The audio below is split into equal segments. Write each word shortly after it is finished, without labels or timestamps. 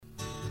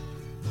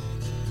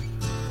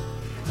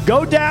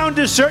Go down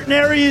to certain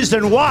areas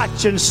and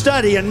watch and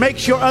study and make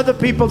sure other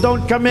people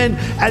don't come in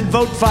and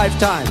vote 5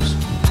 times.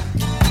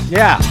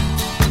 Yeah.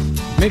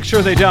 Make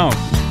sure they don't.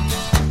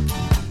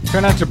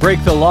 Try not to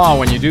break the law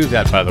when you do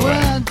that, by the way.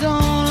 Well, I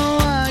don't know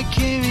why I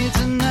came here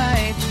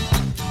tonight.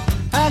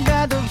 I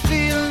got the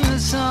feeling that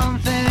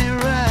something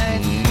ain't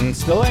right.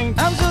 Still ain't.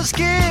 I'm so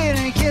scared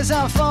in case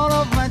I fall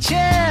off my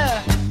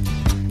chair.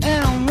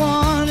 And I'm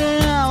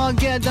wondering how I'll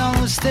get down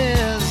the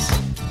stairs.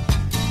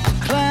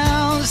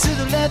 Clowns to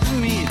the left of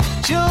me,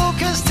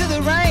 jokers to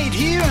the right.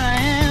 Here I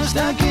am,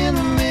 stuck in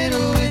the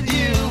middle with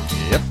you.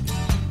 Yep.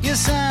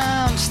 Yes,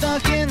 I'm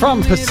stuck in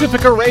From the middle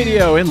Pacifica with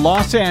Radio you. in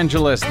Los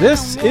Angeles,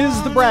 this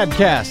is the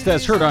BradCast,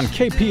 as heard on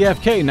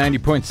KPFK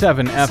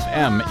 90.7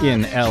 FM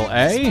in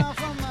LA.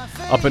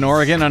 Up in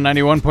Oregon on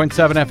 91.7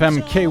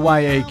 FM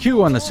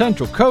KYAQ on the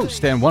Central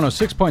Coast and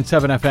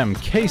 106.7 FM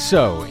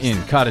KSO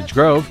in Cottage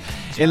Grove.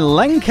 In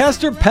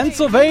Lancaster,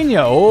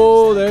 Pennsylvania.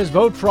 Oh, there's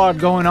vote fraud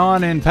going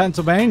on in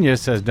Pennsylvania,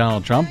 says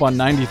Donald Trump on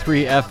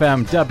 93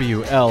 FM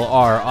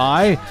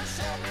WLRI.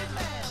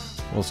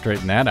 We'll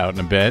straighten that out in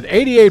a bit.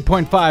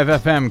 88.5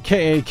 FM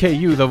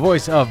KAKU, the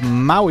voice of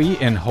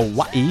Maui in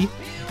Hawaii.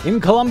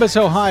 In Columbus,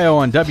 Ohio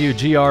on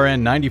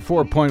WGRN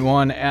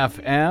 94.1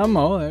 FM.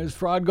 Oh, there's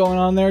fraud going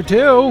on there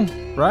too,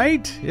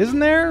 right? Isn't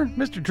there,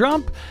 Mr.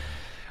 Trump?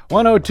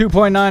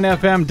 102.9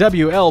 FM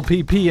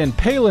WLPP in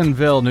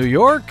Palinville, New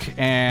York.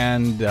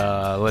 And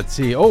let's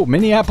see. Oh,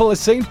 Minneapolis,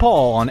 St.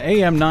 Paul on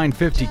AM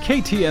 950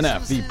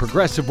 KTNF, the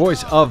progressive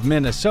voice of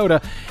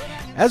Minnesota,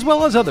 as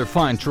well as other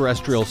fine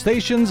terrestrial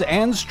stations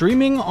and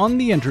streaming on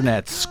the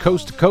internets,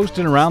 coast to coast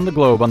and around the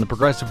globe on the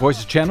Progressive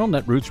Voices channel,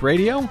 Netroots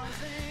Radio,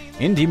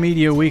 Indie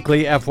Media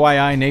Weekly,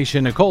 FYI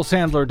Nation,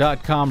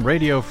 NicoleSandler.com,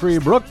 Radio Free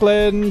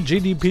Brooklyn,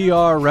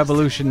 GDPR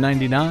Revolution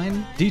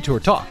 99,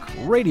 Detour Talk,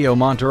 Radio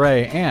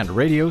Monterey, and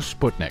Radio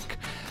Sputnik.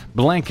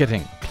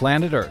 Blanketing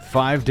planet Earth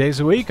 5 days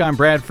a week. I'm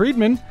Brad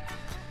Friedman,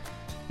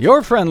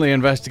 your friendly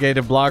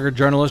investigative blogger,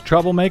 journalist,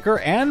 troublemaker,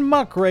 and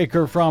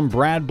muckraker from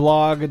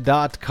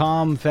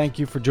BradBlog.com. Thank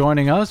you for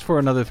joining us for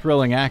another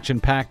thrilling,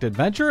 action-packed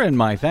adventure, and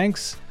my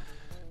thanks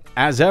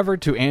as ever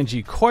to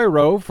Angie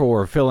Coiro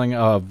for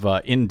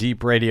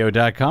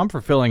InDeepRadio.com for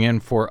filling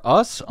in for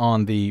us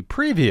on the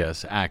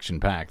previous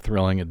action-packed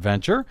thrilling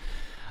adventure.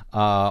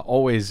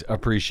 Always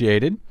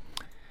appreciated.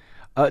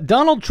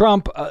 Donald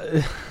Trump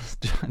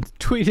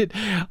tweeted,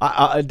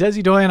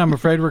 Desi Doyen, I'm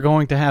afraid we're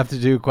going to have to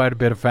do quite a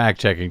bit of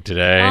fact-checking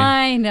today.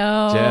 I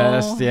know.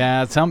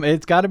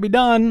 It's got to be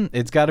done.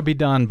 It's got to be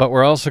done. But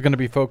we're also going to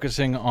be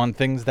focusing on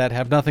things that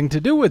have nothing to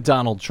do with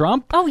Donald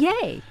Trump. Oh,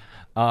 yay.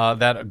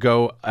 That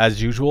go,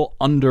 as usual,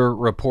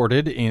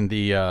 underreported in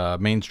the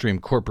mainstream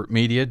corporate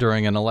media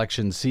during an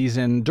election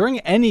season, during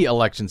any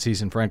election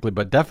season, frankly,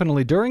 but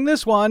definitely during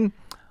this one.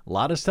 A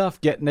lot of stuff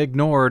getting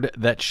ignored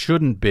that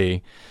shouldn't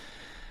be.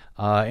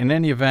 In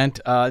any event,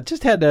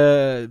 just had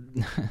to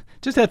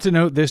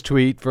note this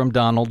tweet from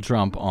Donald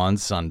Trump on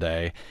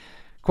Sunday.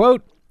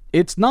 Quote,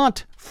 "It's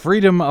not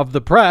freedom of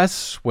the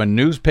press when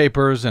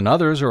newspapers and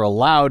others are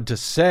allowed to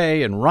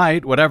say and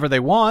write whatever they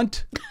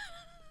want."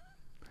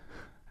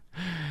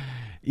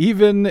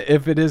 Even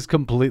if it is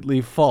completely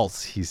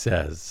false, he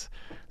says.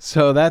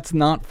 So that's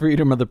not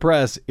freedom of the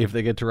press if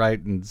they get to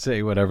write and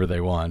say whatever they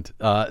want.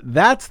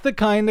 That's the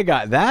kind of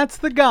guy. That's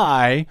the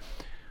guy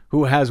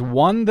who has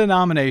won the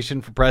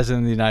nomination for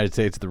president of the United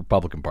States of the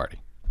Republican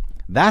Party.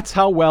 That's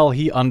how well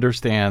he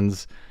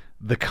understands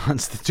the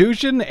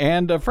Constitution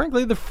and,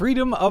 frankly, the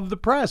freedom of the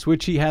press,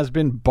 which he has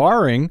been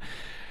barring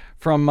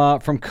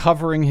from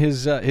covering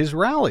his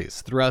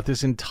rallies throughout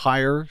this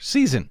entire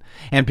season.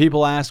 And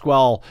people ask,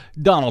 well,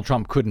 Donald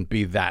Trump couldn't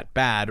be that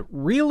bad.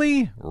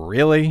 Really?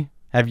 Really?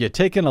 Have you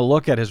taken a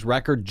look at his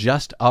record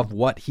just of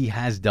what he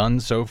has done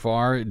so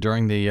far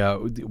during the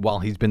while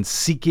he's been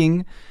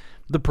seeking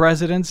the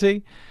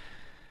presidency?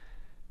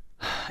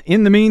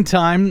 In the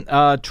meantime,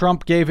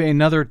 Trump gave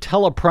another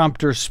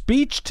teleprompter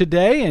speech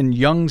today in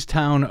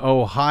Youngstown,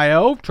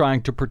 Ohio,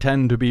 trying to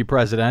pretend to be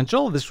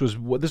presidential.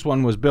 This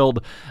one was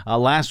billed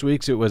last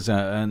week's. It was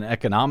an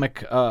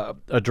economic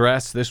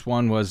address. This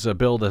one was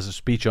billed as a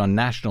speech on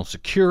national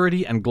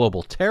security and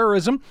global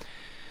terrorism,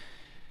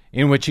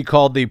 in which he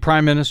called the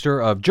Prime Minister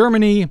of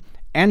Germany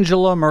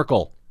Angela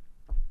Merkel.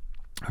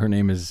 Her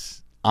name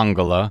is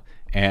Angela.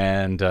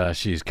 And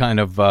she's kind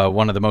of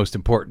one of the most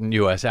important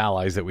U.S.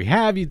 allies that we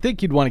have. You'd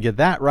think you'd want to get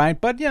that right,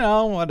 but,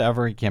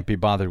 whatever. You can't be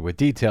bothered with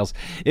details.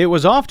 It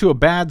was off to a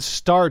bad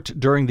start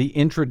during the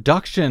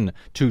introduction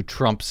to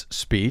Trump's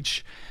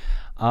speech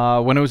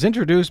when it was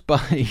introduced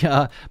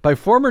by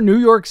former New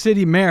York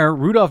City Mayor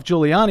Rudolph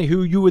Giuliani,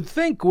 who you would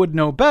think would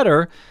know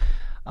better.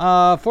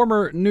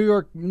 Former New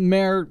York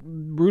Mayor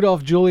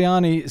Rudolph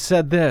Giuliani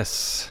said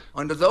this.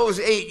 Under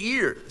those 8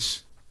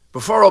 years,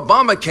 before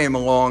Obama came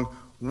along,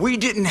 we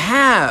didn't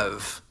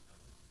have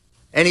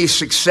any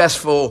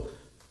successful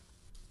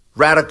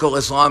radical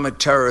Islamic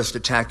terrorist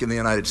attack in the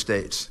United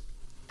States.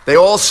 They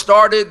all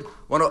started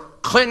when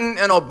Clinton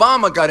and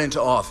Obama got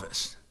into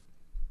office.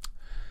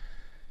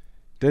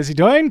 Desi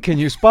Doyen, can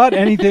you spot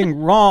anything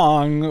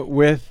wrong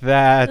with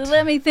that?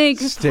 Let me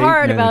think statement?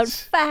 hard about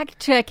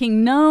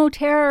fact-checking. No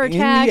terror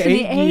attacks in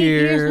the 8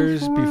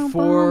 years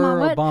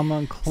before Obama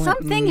and Clinton.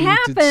 Something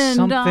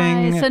happened.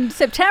 It's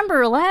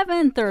September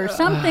 11th or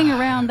something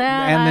around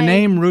that. And the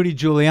name Rudy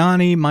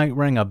Giuliani might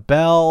ring a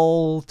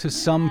bell to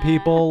some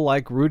people,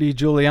 like Rudy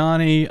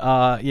Giuliani.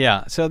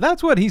 Yeah, so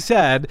that's what he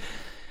said.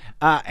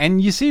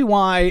 And you see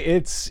why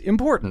it's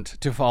important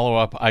to follow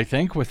up, I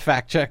think, with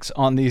fact checks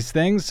on these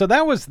things. So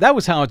that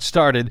was how it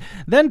started.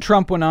 Then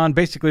Trump went on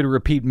basically to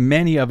repeat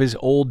many of his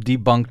old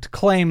debunked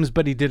claims,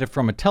 but he did it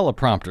from a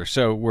teleprompter.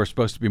 So we're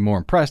supposed to be more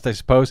impressed, I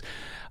suppose.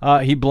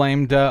 He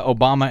blamed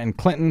Obama and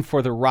Clinton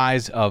for the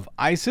rise of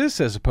ISIS,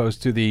 as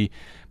opposed to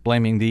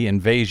blaming the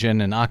invasion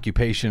and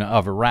occupation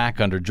of Iraq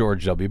under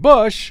George W.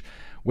 Bush,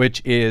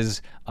 which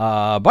is,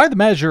 by the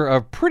measure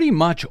of pretty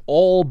much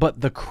all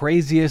but the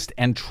craziest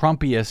and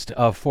Trumpiest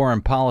of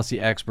foreign policy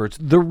experts,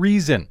 the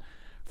reason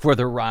for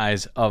the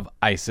rise of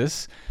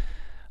ISIS.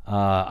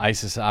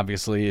 ISIS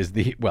obviously is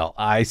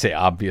I say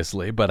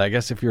obviously, but I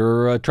guess if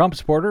you're a Trump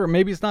supporter,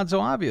 maybe it's not so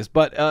obvious.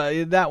 But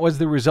that was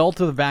the result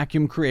of the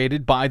vacuum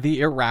created by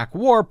the Iraq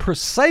War,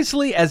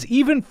 precisely as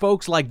even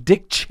folks like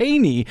Dick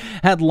Cheney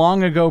had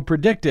long ago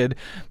predicted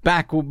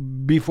back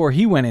before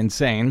he went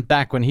insane,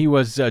 back when he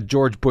was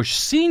George Bush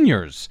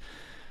Sr.'s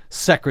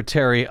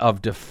Secretary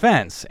of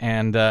Defense,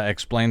 and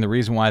explained the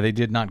reason why they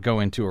did not go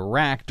into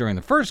Iraq during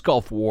the first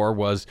Gulf War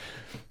was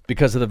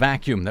because of the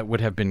vacuum that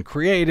would have been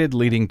created,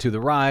 leading to the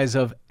rise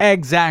of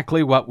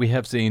exactly what we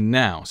have seen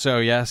now. So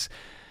yes,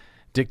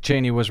 Dick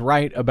Cheney was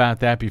right about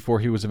that before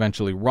he was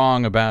eventually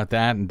wrong about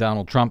that, and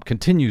Donald Trump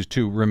continues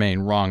to remain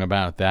wrong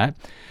about that.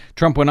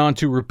 Trump went on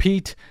to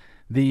repeat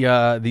the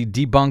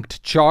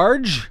debunked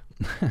charge,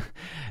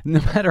 no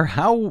matter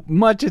how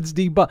much it's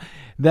debunked,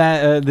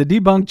 that the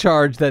debunked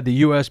charge that the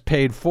U.S.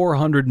 paid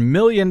 $400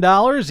 million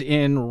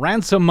in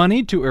ransom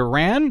money to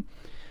Iran,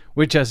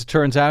 which, as it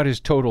turns out,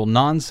 is total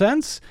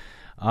nonsense.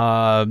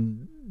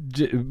 Debunked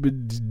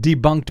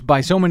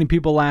by so many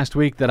people last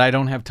week that I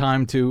don't have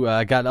time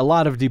to. Got a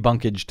lot of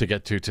debunkage to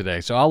get to today,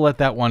 so I'll let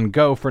that one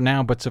go for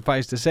now. But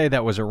suffice to say,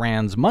 that was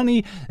Iran's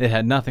money. It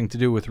had nothing to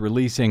do with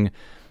releasing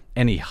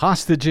any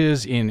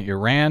hostages in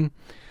Iran.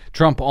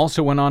 Trump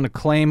also went on to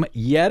claim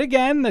yet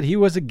again that he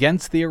was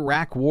against the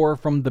Iraq War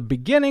from the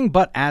beginning,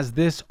 but as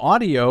this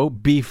audio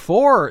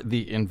before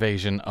the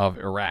invasion of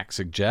Iraq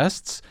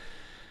suggests,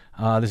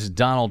 this is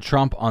Donald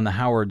Trump on the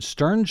Howard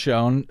Stern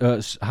show.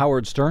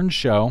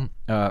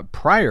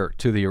 Prior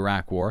to the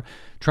Iraq War,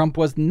 Trump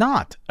was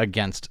not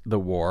against the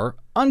war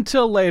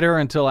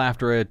until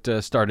after it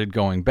started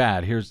going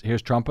bad.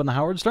 Here's Trump on the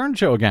Howard Stern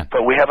show again.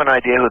 But we have an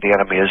idea who the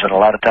enemy is, and a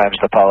lot of times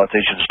the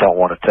politicians don't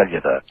want to tell you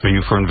that. Are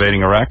you for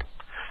invading Iraq?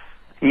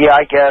 Yeah,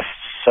 I guess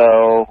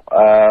so.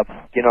 I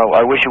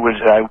wish it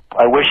was.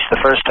 I wish the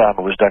first time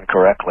it was done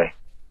correctly.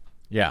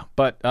 Yeah,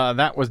 but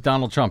that was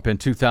Donald Trump in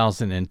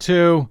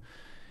 2002.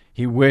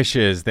 He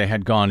wishes they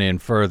had gone in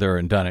further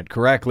and done it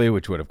correctly,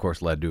 which would, of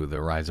course, led to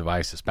the rise of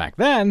ISIS back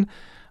then.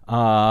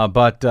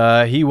 But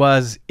he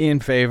was in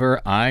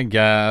favor, I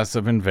guess,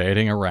 of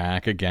invading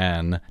Iraq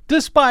again,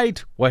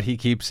 despite what he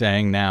keeps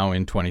saying now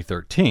in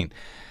 2013.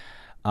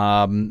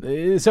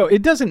 So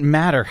it doesn't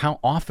matter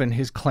how often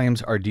his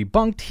claims are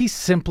debunked. He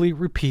simply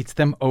repeats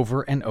them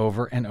over and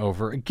over and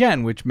over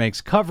again, which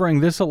makes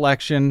covering this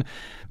election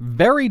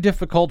very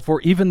difficult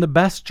for even the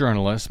best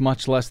journalists,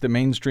 much less the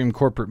mainstream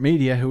corporate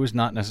media, who is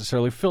not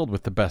necessarily filled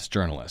with the best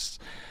journalists.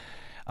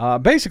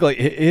 Basically,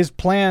 his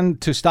plan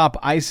to stop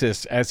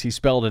ISIS, as he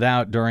spelled it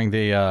out during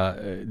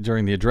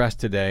the address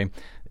today,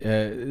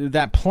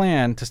 that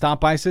plan to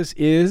stop ISIS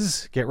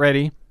is, get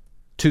ready,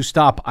 to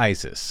stop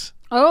ISIS.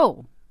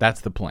 Oh.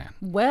 That's the plan.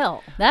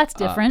 Well, that's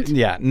different.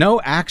 Yeah,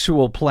 no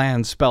actual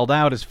plan spelled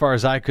out as far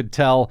as I could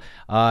tell.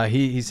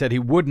 He said he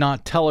would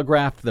not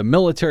telegraph the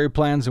military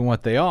plans and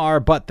what they are,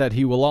 but that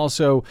he will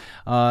also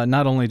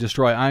not only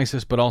destroy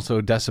ISIS, but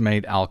also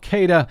decimate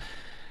Al-Qaeda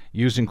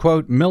using,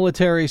 quote,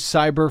 military,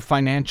 cyber,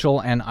 financial,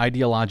 and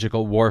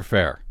ideological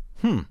warfare.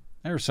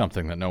 There's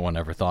something that no one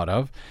ever thought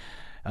of.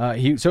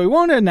 So he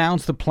won't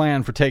announce the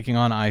plan for taking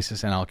on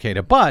ISIS and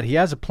Al-Qaeda, but he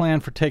has a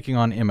plan for taking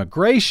on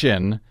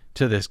immigration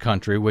to this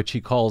country, which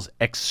he calls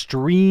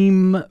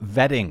extreme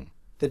vetting.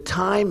 The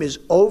time is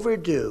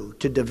overdue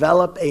to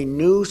develop a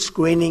new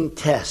screening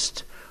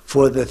test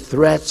for the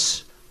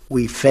threats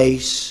we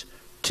face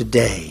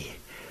today.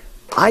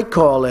 I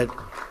call it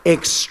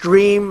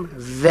extreme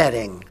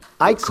vetting.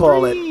 I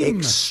call it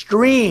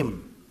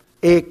extreme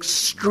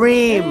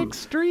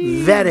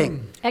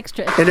vetting.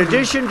 Extra. In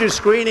addition to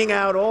screening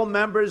out all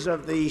members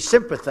of the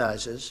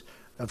sympathizers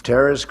of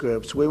terrorist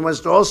groups, we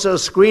must also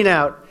screen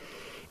out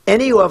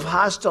any who have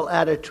hostile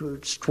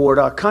attitudes toward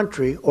our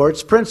country or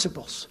its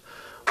principles.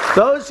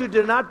 Those who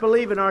do not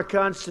believe in our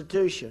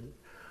Constitution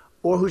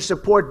or who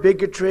support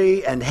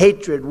bigotry and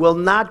hatred will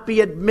not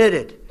be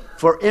admitted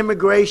for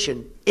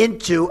immigration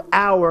into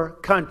our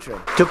country.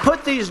 To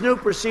put these new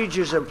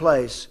procedures in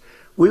place,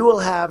 we will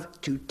have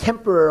to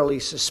temporarily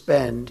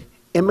suspend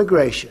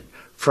immigration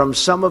from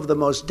some of the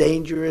most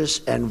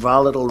dangerous and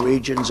volatile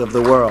regions of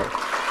the world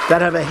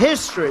that have a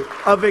history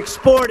of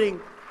exporting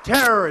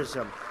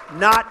terrorism.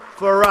 Not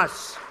for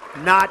us.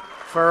 Not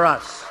for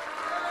us.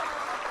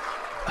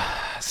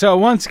 So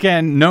once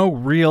again, no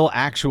real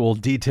actual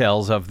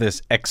details of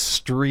this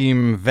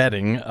extreme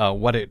vetting,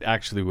 what it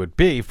actually would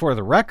be. For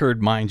the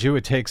record, mind you,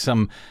 it takes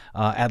some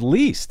at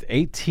least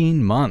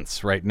 18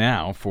 months right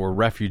now for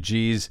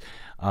refugees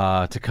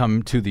to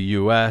come to the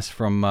U.S.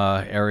 from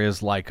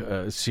areas like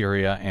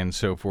Syria and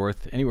so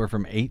forth, anywhere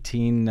from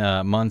 18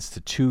 months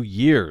to 2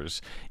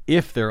 years,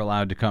 if they're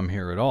allowed to come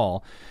here at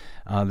all.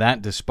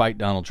 That despite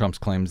Donald Trump's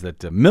claims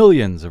that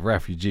millions of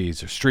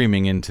refugees are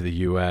streaming into the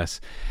U.S.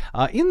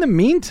 In the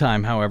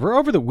meantime, however,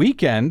 over the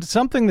weekend,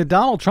 something that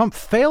Donald Trump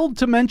failed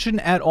to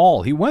mention at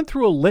all. He went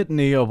through a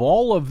litany of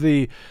all of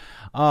the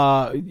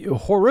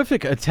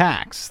horrific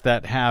attacks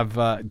that have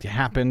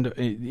happened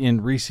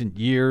in recent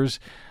years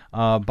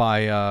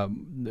by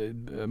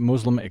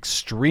Muslim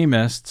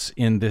extremists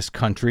in this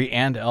country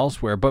and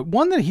elsewhere. But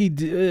one that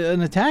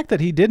an attack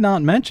that he did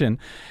not mention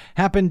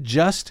happened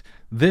just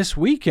this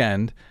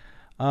weekend.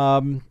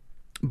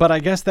 But I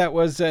guess that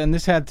was, and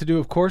this had to do,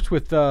 of course,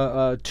 with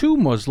two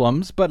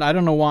Muslims, but I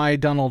don't know why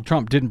Donald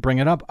Trump didn't bring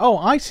it up. Oh,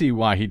 I see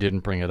why he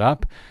didn't bring it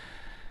up.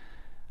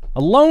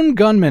 A lone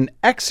gunman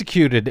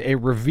executed a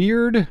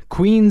revered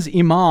Queens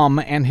imam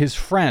and his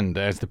friend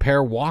as the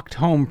pair walked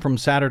home from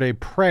Saturday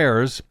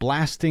prayers,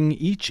 blasting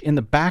each in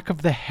the back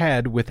of the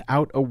head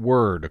without a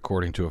word,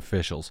 according to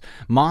officials.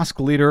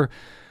 Mosque leader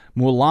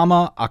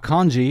Mulama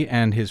Akanji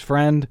and his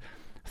friend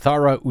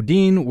Thara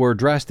Uddin were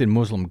dressed in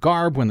Muslim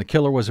garb when the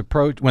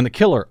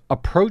killer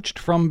approached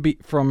from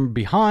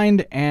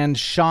behind and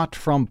shot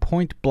from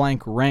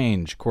point-blank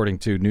range, according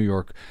to New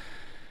York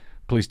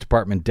Police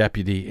Department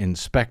Deputy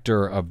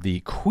Inspector of the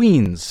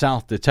Queens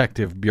South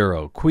Detective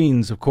Bureau.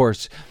 Queens, of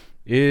course,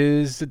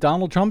 is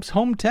Donald Trump's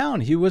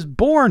hometown. He was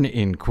born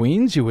in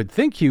Queens. You would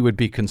think he would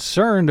be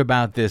concerned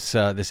about this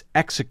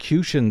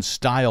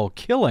execution-style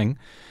killing.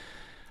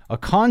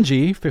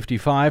 Akanji,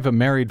 55, a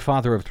married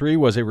father of three,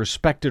 was a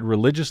respected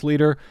religious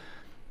leader.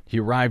 He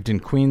arrived in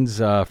Queens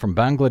from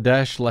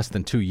Bangladesh less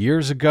than 2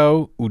 years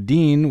ago.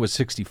 Uddin was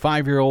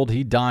 65-year-old.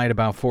 He died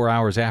about 4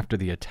 hours after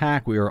the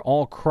attack. We are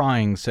all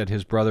crying, said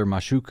his brother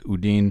Mashuk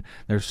Uddin.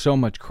 There's so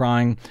much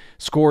crying.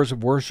 Scores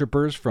of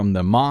worshippers from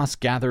the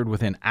mosque gathered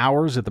within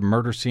hours at the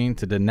murder scene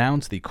to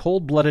denounce the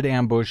cold-blooded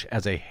ambush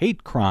as a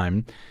hate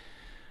crime.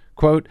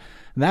 Quote,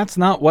 "That's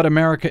not what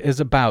America is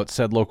about,"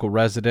 said local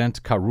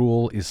resident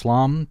Karul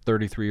Islam,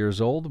 33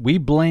 years old. "We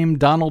blame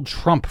Donald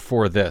Trump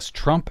for this.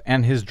 Trump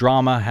and his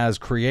drama has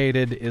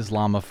created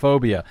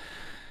Islamophobia."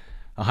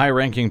 A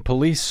high-ranking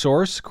police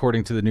source,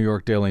 according to the New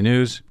York Daily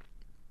News,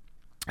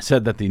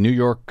 said that the New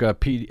York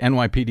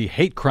NYPD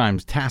Hate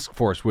Crimes Task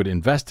Force would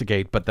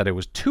investigate, but that it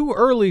was too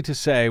early to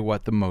say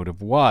what the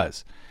motive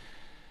was.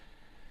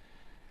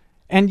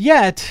 And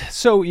yet,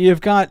 so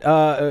you've got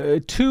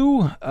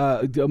two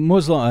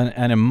Muslim,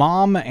 an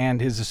imam and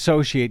his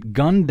associate,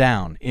 gunned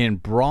down in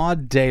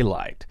broad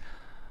daylight,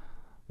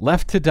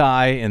 left to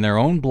die in their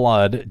own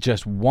blood,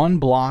 just 1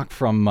 block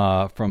from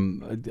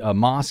a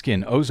mosque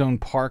in Ozone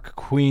Park,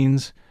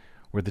 Queens,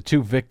 where the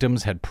two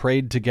victims had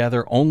prayed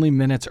together only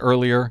minutes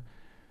earlier.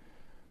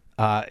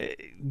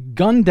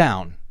 Gunned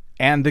down,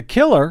 and the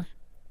killer,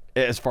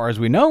 as far as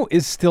we know,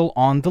 is still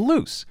on the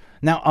loose.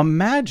 Now,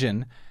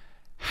 imagine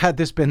had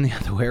this been the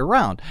other way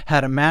around.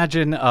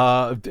 Imagine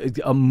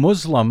a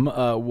Muslim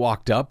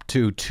walked up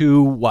to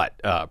two,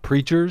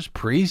 preachers,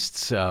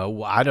 priests,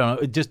 I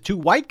don't know, just two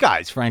white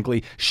guys,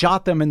 frankly,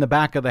 shot them in the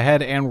back of the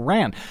head and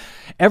ran.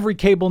 Every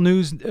cable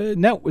news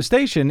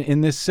station in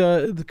this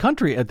the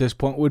country at this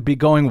point would be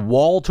going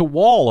wall to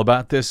wall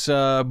about this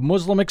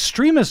Muslim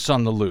extremists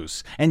on the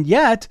loose. And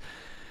yet,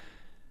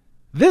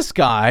 this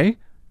guy,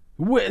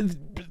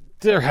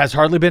 there has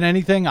hardly been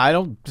anything. I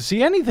don't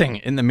see anything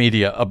in the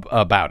media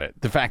about it.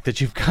 The fact that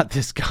you've got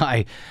this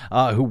guy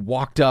who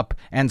walked up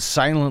and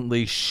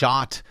silently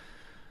shot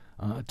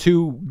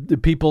two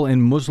people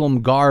in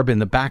Muslim garb in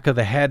the back of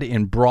the head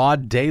in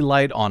broad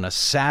daylight on a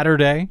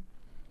Saturday.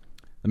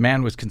 The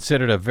man was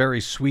considered a very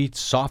sweet,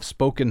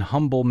 soft-spoken,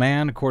 humble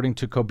man, according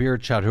to Kobir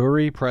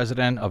Chaudhuri,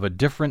 president of a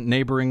different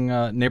neighboring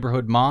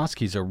neighborhood mosque.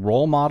 He's a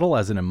role model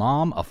as an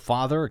imam, a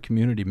father, a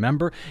community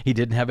member. He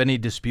didn't have any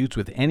disputes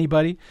with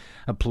anybody.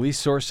 A police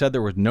source said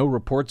there were no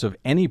reports of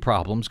any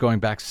problems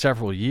going back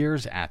several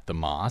years at the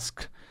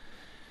mosque.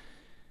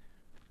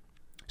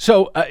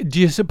 So, do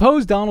you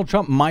suppose Donald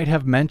Trump might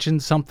have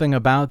mentioned something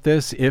about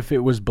this if it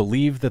was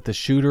believed that the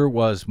shooter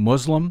was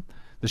Muslim?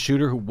 The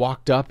shooter who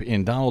walked up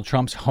in Donald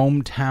Trump's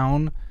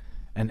hometown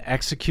and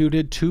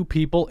executed two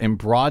people in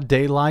broad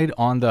daylight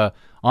on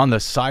the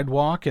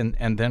sidewalk and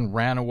then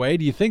ran away.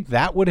 Do you think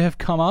that would have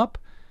come up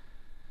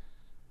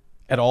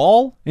at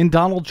all in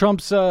Donald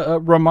Trump's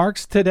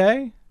remarks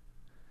today?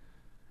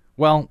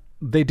 Well,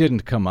 they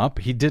didn't come up.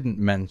 He didn't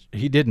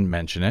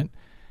mention it.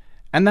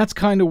 And that's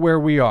kind of where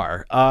we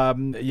are.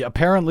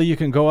 Apparently, you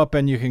can go up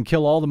and you can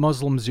kill all the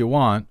Muslims you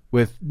want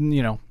with,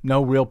 no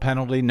real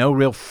penalty, no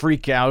real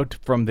freak out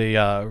from the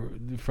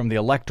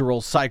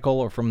electoral cycle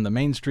or from the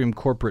mainstream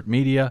corporate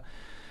media.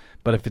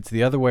 But if it's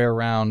the other way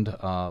around,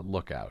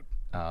 look out.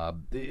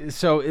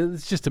 So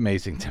it's just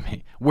amazing to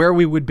me where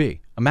we would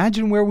be.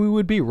 Imagine where we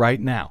would be right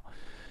now.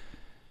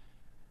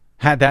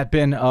 Had that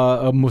been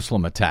a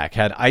Muslim attack,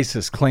 had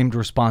ISIS claimed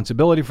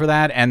responsibility for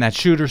that, and that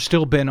shooter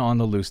still been on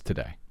the loose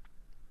today.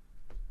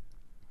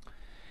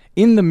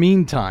 In the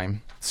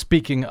meantime,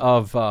 speaking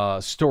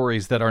of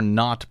stories that are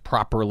not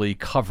properly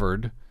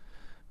covered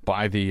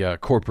by the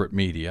corporate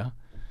media,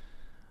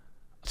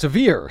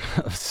 severe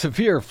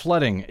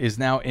flooding is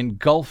now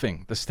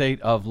engulfing the state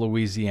of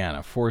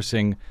Louisiana,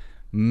 forcing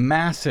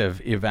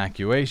massive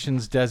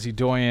evacuations. Desi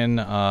Doyen,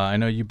 I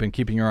know you've been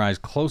keeping your eyes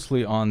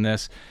closely on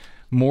this.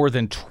 More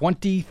than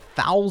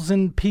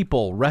 20,000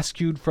 people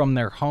rescued from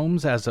their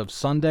homes as of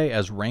Sunday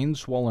as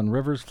rain-swollen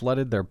rivers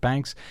flooded their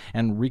banks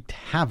and wreaked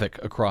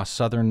havoc across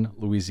southern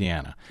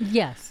Louisiana.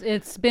 Yes,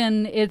 it's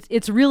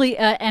really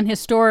an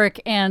historic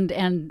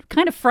and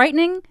kind of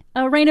frightening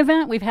rain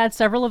event. We've had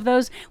several of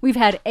those. We've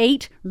had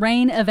 8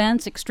 rain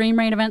events, extreme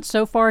rain events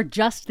so far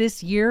just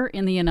this year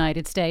in the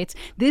United States.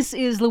 This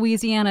is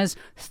Louisiana's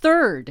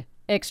 3rd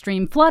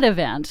extreme flood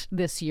event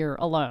this year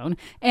alone.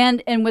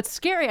 And what's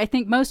scary, I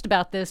think, most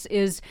about this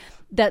is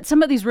that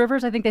some of these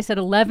rivers, I think they said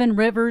 11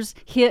 rivers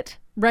hit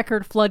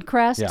record flood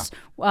crests.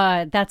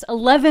 Yeah. That's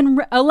 11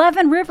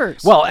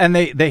 rivers. Well, and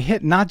they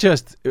hit not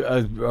just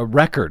a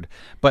record,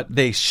 but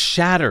they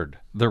shattered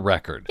the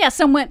record. Yeah,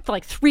 some went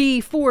like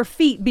 3-4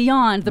 feet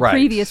beyond the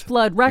previous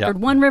flood record.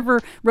 Yep. One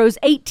river rose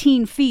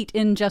 18 feet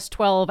in just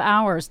 12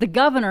 hours. The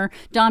governor,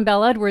 Don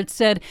Bell Edwards,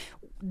 said,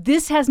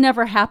 "This has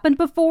never happened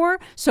before,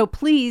 so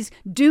please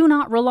do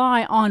not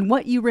rely on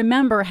what you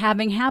remember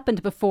having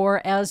happened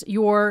before as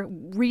your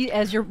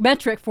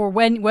metric for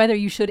whether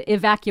you should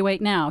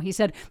evacuate now." He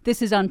said,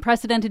 "This is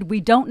unprecedented.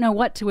 We don't know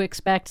what to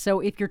expect, so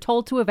if you're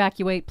told to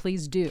evacuate,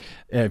 please do."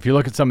 If you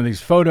look at some of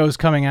these photos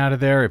coming out of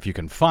there, if you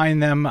can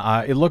find them,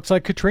 it looks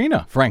like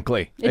Katrina,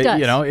 frankly. It does.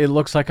 It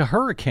looks like a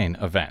hurricane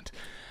event.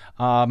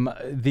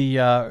 The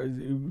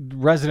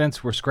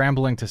residents were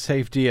scrambling to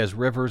safety as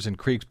rivers and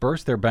creeks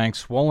burst their banks,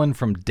 swollen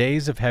from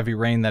days of heavy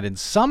rain that in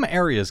some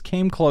areas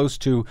came close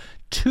to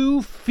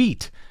 2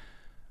 feet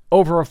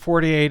over a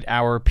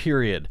 48-hour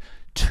period.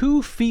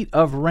 2 feet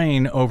of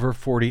rain over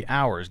 48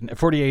 hours.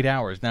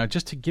 Now,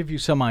 just to give you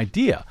some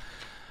idea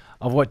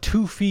of what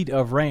 2 feet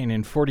of rain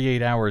in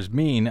 48 hours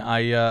mean,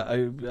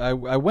 I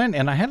went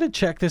and I had to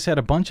check this at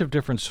a bunch of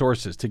different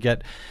sources to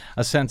get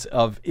a sense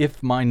of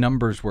if my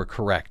numbers were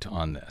correct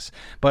on this.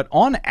 But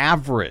on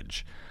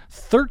average,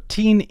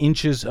 13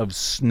 inches of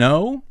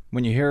snow,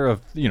 when you hear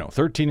of,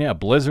 13, a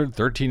blizzard,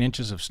 13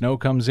 inches of snow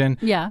comes in,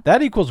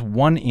 that equals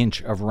 1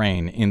 inch of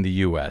rain in the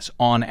U.S.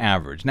 on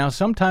average. Now,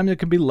 sometimes it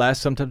can be less,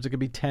 sometimes it can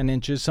be 10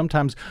 inches,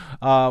 sometimes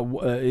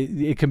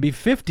it can be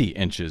 50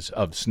 inches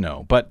of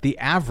snow, but the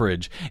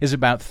average is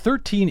about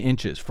 13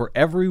 inches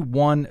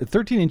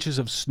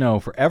of snow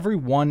for every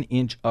 1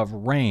 inch of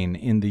rain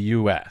in the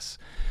U.S.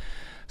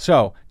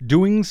 So,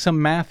 doing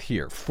some math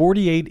here,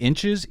 48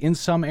 inches in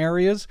some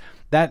areas,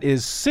 that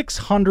is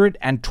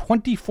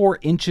 624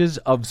 inches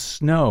of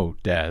snow,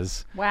 Des.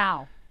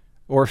 Wow.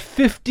 Or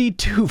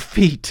 52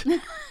 feet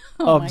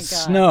of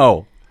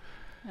snow.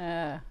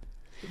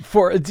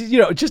 For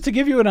just to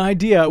give you an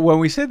idea, when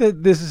we say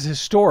that this is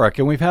historic,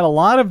 and we've had a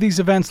lot of these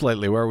events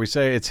lately where we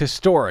say it's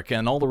historic,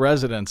 and all the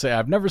residents say,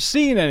 "I've never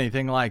seen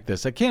anything like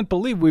this. I can't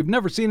believe we've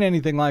never seen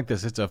anything like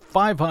this. It's a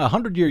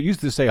 100-year,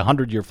 used to say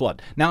 100-year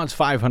flood. Now it's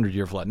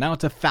 500-year flood. Now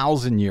it's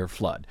 1,000-year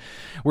flood."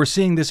 We're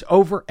seeing this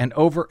over and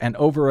over and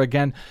over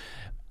again.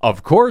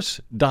 Of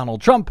course, Donald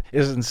Trump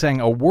isn't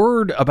saying a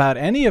word about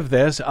any of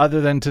this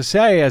other than to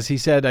say, as he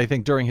said, I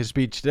think during his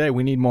speech today,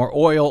 we need more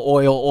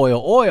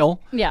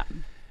oil. Yeah.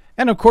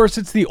 And of course,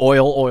 it's the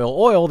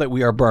oil that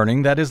we are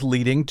burning that is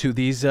leading to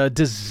these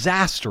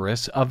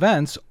disastrous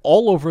events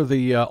all over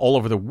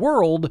the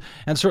world,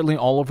 and certainly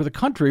all over the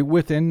country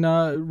within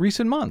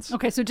recent months.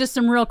 Okay, so just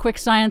some real quick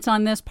science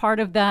on this. Part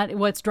of that,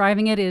 what's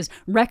driving it is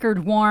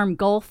record warm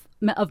Gulf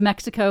of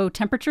Mexico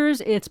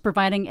temperatures. It's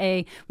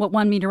providing what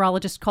one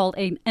meteorologist called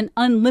an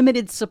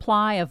unlimited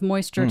supply of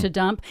moisture to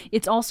dump.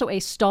 It's also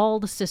a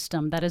stalled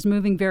system that is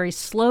moving very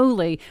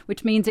slowly,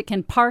 which means it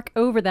can park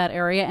over that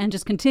area and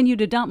just continue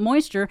to dump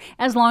moisture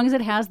as long as it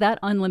has that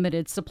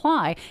unlimited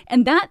supply.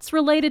 And that's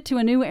related to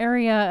a new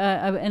area,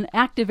 an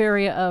active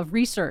area of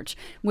research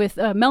with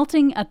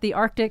melting at the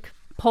Arctic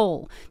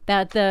pole,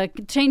 that the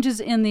changes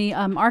in the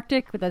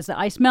Arctic, as the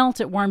ice melts,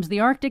 it warms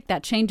the Arctic,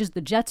 that changes the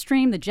jet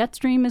stream. The jet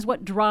stream is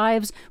what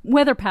drives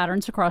weather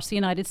patterns across the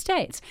United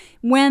States.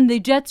 When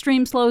the jet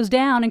stream slows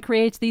down and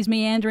creates these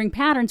meandering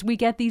patterns, we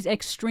get these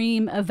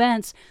extreme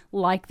events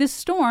like this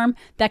storm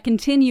that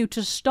continue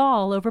to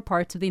stall over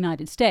parts of the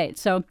United States.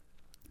 So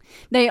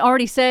they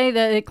already say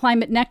that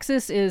Climate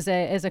Nexus is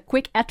a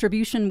quick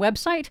attribution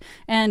website,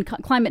 and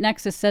Climate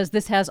Nexus says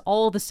this has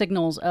all the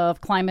signals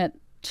of climate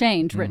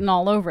change written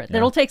all over it. Yeah.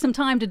 It'll take some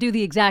time to do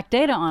the exact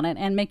data on it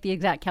and make the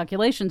exact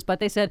calculations, but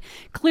they said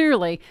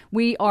clearly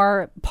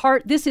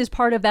this is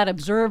part of that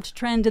observed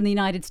trend in the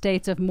United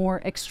States of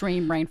more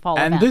extreme rainfall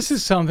and events. this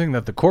is something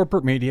that the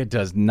corporate media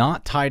does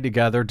not tie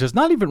together, does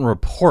not even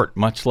report,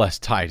 much less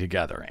tie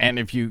together. And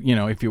if you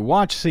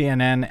watch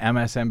CNN,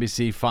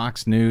 MSNBC,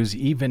 Fox News,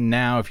 even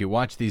now, if you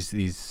watch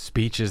these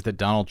speeches that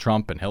Donald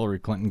Trump and Hillary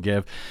Clinton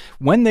give,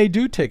 when they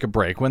do take a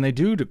break, when they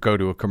do go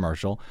to a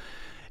commercial,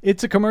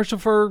 it's a commercial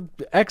for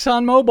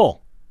ExxonMobil.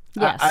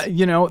 Yes.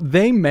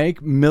 They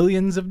make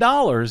millions of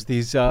dollars,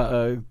 these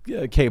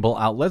cable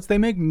outlets. They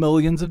make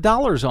millions of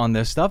dollars on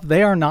this stuff.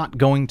 They are not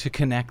going to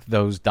connect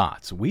those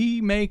dots.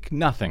 We make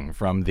nothing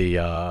from the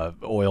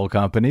oil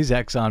companies.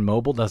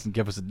 ExxonMobil doesn't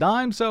give us a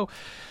dime, so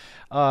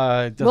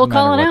it doesn't We'll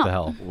call matter it what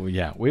out. the hell.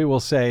 Yeah, we will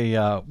say,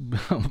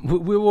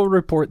 we will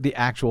report the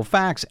actual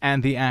facts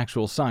and the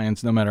actual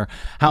science, no matter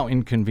how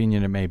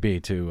inconvenient it may be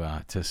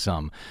to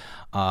some.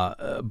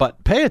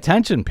 But pay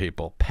attention,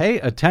 people. Pay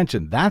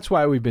attention. That's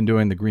why we've been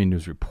doing the Green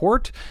News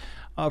Report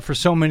for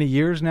so many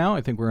years now.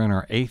 I think we're in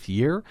our 8th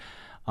year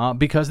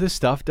because this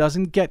stuff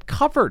doesn't get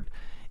covered.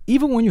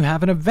 Even when you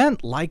have an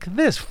event like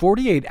this,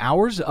 48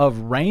 hours of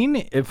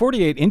rain,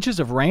 48 inches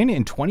of rain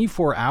in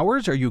 24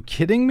 hours. Are you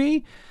kidding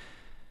me?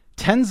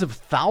 Tens of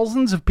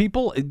thousands of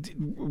people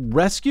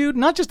rescued,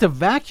 not just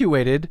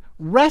evacuated,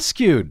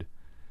 rescued.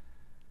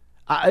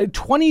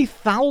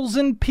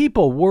 20,000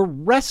 people were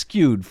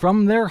rescued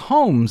from their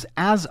homes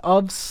as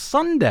of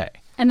Sunday.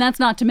 And that's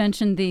not to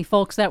mention the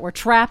folks that were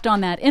trapped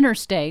on that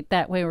interstate,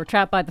 that we were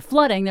trapped by the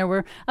flooding. There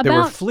were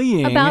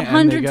fleeing about and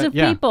hundreds of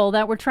people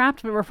that were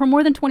trapped for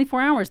more than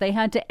 24 hours. They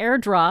had to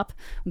airdrop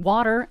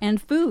water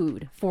and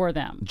food for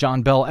them.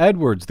 John Bell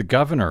Edwards, the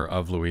governor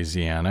of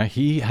Louisiana,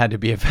 he had to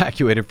be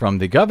evacuated from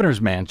the governor's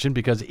mansion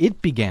because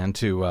it began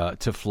to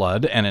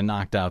flood and it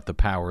knocked out the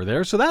power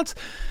there. So that's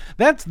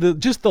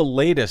just the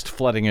latest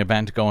flooding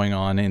event going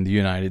on in the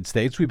United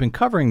States. We've been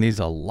covering these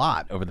a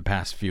lot over the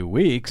past few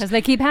weeks. Because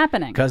they keep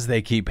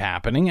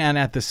happening. And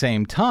at the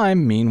same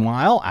time,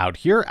 meanwhile, out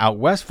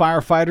west,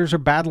 firefighters are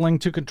battling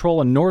to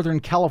control a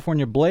Northern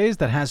California blaze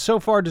that has so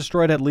far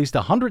destroyed at least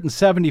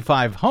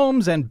 175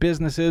 homes and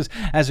businesses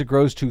as it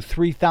grows to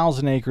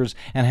 3,000 acres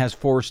and has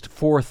forced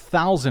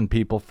 4,000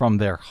 people from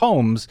their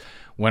homes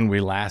when we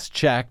last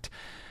checked.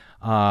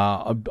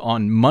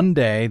 On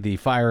Monday, the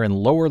fire in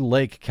Lower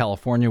Lake,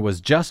 California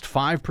was just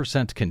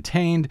 5%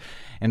 contained,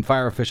 and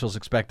fire officials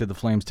expected the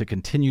flames to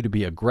continue to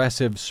be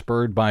aggressive,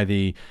 spurred by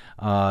the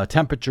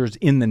temperatures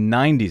in the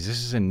 90s.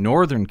 This is in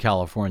Northern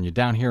California.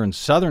 Down here in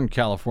Southern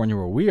California,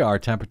 where we are,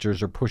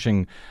 temperatures are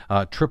pushing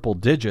triple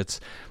digits.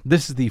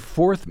 This is the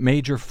 4th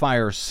major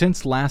fire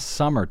since last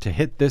summer to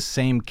hit this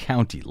same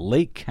county,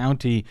 Lake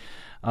County,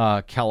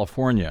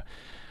 California.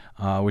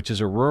 Which is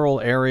a rural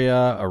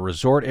area, a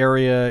resort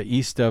area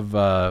east of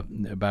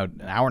about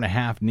an hour and a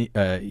half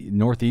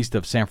northeast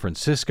of San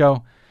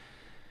Francisco.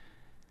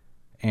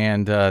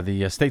 And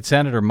the state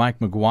senator, Mike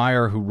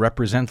McGuire, who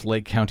represents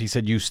Lake County,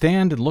 said, "You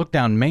stand and look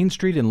down Main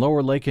Street in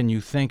Lower Lake and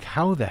you think,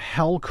 how the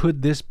hell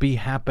could this be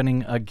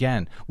happening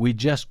again? We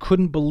just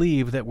couldn't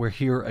believe that we're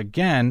here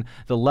again.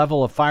 The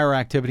level of fire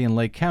activity in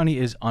Lake County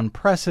is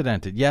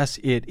unprecedented." Yes,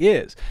 it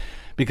is.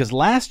 Because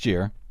last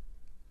year,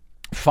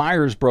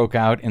 fires broke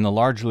out in the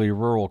largely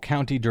rural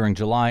county during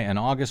July and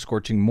August,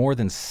 scorching more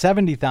than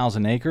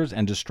 70,000 acres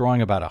and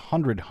destroying about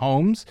 100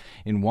 homes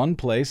in one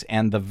place.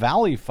 And the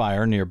Valley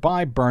Fire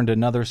nearby burned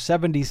another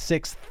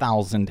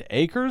 76,000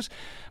 acres,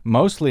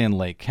 mostly in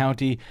Lake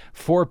County.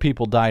 4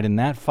 people died in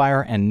that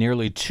fire, and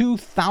nearly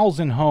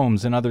 2,000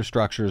 homes and other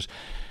structures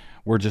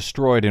were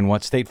destroyed in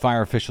what state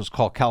fire officials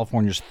call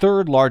California's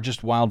 3rd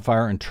largest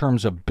wildfire in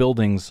terms of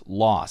buildings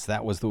lost.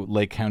 That was the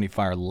Lake County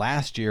fire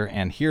last year,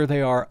 and here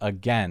they are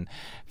again,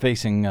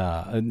 facing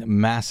a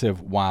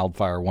massive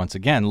wildfire once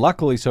again.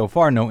 Luckily, so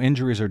far, no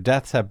injuries or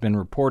deaths have been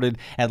reported,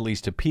 at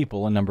least to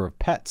people. A number of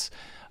pets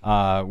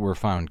were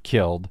found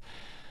killed.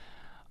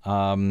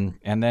 And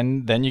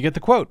then you get the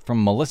quote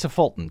from Melissa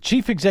Fulton,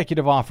 Chief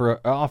Executive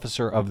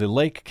Officer of the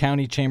Lake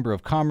County Chamber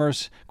of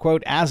Commerce.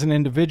 Quote, "As an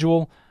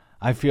individual,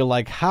 I feel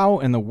like, how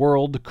in the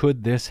world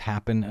could this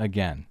happen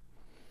again?"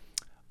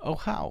 Oh,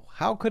 how?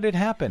 How could it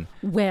happen?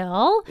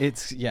 Well,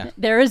 Yeah.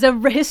 There is a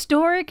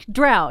historic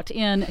drought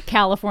in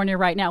California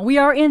right now. We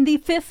are in the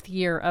 5th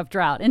year of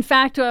drought. In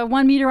fact,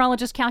 one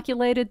meteorologist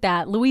calculated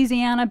that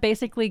Louisiana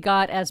basically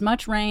got as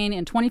much rain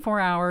in 24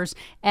 hours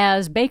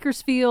as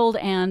Bakersfield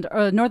and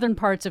northern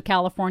parts of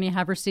California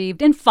have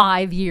received in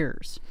 5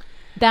 years.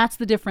 That's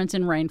the difference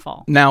in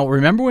rainfall. Now,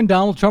 remember when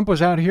Donald Trump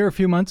was out here a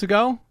few months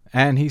ago?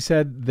 And he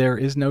said there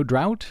is no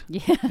drought?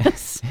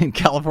 Yes. In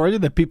California,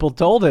 the people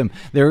told him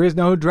there is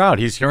no drought.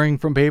 He's hearing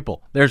from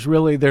people. There's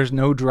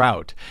no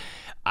drought.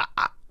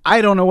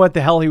 I don't know what the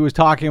hell he was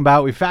talking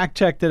about. We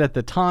fact-checked it at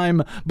the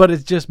time, but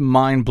it's just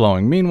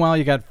mind-blowing. Meanwhile,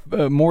 you got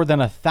more than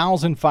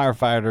 1,000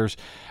 firefighters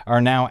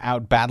are now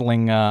out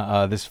battling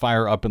this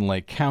fire up in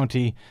Lake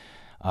County,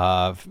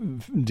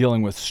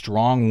 dealing with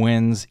strong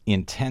winds,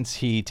 intense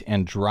heat,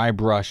 and dry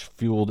brush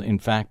fueled, in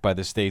fact, by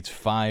the state's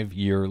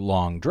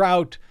 5-year-long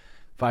drought.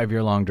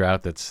 5-year-long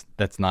drought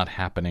that's not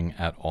happening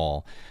at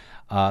all.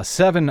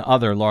 7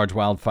 other large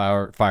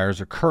wildfires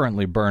are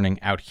currently burning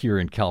out here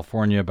in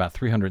California, about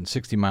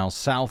 360 miles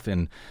south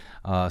in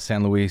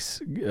San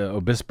Luis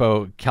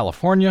Obispo,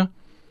 California.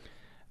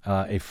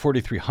 A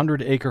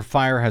 4,300-acre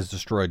fire has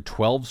destroyed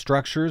 12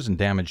 structures and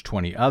damaged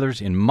 20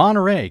 others. In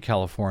Monterey,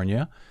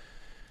 California,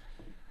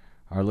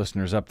 our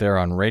listeners up there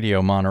on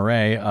Radio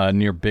Monterey,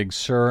 near Big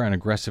Sur, an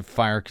aggressive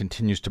fire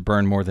continues to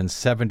burn more than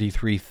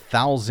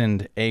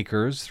 73,000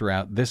 acres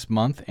throughout this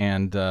month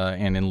and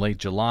in late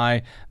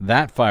July.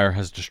 That fire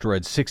has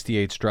destroyed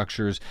 68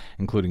 structures,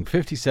 including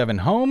 57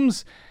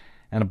 homes,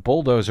 and a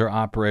bulldozer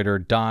operator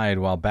died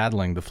while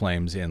battling the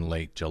flames in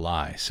late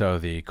July. So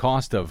the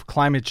cost of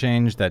climate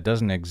change that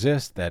doesn't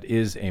exist, that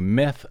is a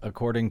myth,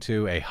 according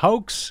to a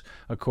hoax,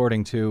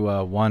 according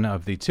to one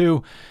of the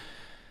 2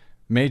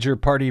 major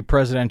party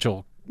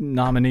presidential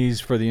nominees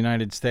for the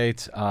United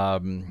States.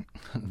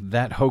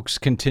 That hoax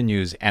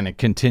continues, and it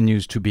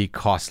continues to be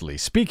costly.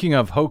 Speaking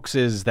of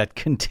hoaxes that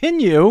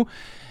continue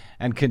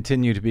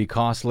to be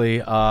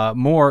costly,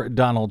 more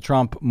Donald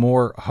Trump,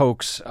 more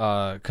hoax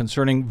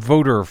concerning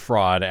voter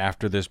fraud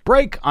after this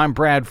break. I'm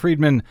Brad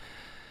Friedman.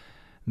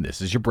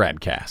 This is your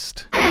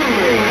BradCast.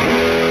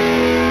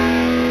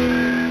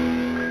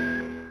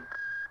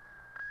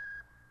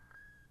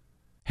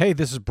 Hey,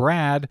 this is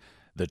Brad.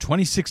 The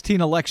 2016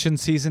 election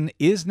season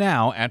is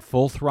now at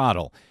full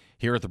throttle.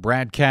 Here at the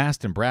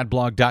BradCast and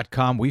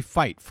BradBlog.com, we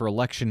fight for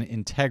election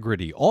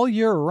integrity all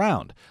year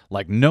around,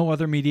 like no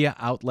other media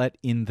outlet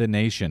in the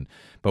nation.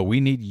 But we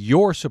need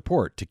your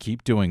support to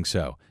keep doing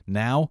so,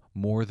 now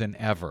more than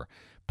ever.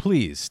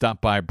 Please stop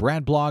by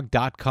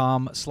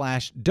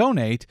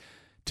BradBlog.com/donate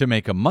to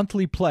make a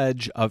monthly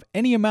pledge of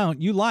any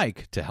amount you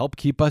like to help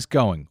keep us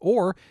going,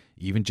 or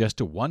even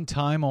just a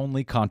one-time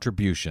only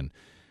contribution.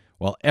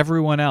 While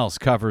everyone else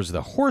covers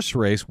the horse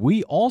race,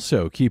 we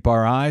also keep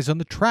our eyes on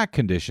the track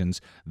conditions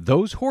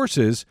those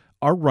horses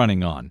are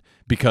running on,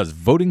 because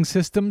voting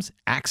systems,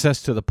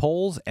 access to the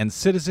polls, and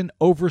citizen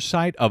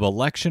oversight of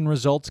election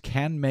results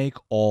can make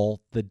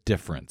all the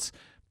difference.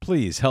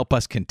 Please help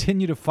us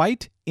continue to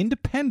fight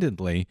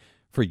independently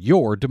for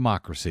your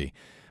democracy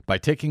by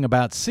taking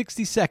about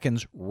 60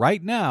 seconds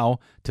right now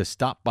to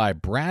stop by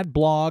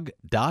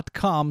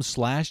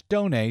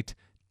bradblog.com/donate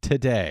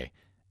today.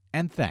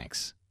 And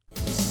thanks.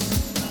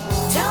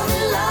 Tell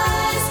me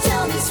lies,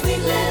 tell me sweet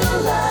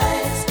little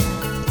lies.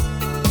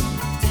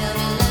 Tell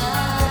me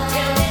lies,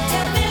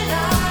 tell me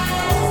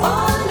lies.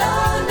 Oh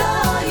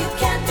no, you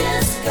can't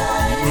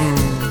disguise.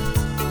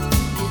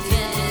 You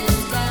can't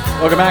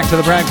disguise. Welcome back to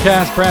the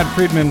BradCast. Brad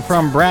Friedman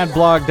from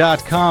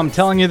BradBlog.com,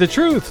 telling you the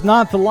truth,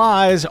 not the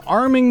lies,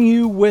 arming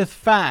you with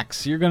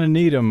facts. You're going to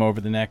need them over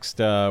the next,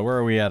 where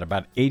are we at?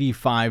 About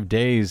 85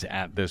 days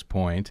at this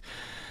point.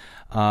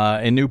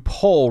 A new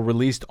poll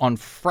released on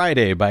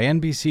Friday by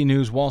NBC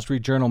News, Wall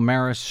Street Journal,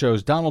 Marist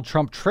shows Donald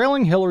Trump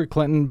trailing Hillary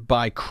Clinton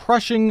by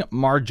crushing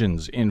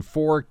margins in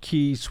 4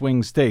 key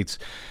swing states,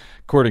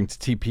 according to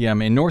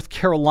TPM. In North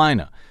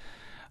Carolina,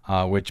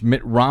 which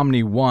Mitt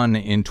Romney won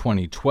in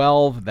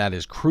 2012, that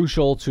is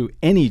crucial to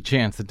any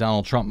chance that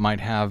Donald Trump might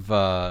have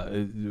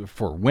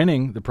for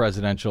winning the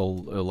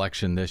presidential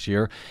election this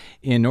year.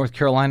 In North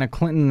Carolina,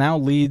 Clinton now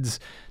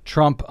leads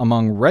Trump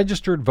among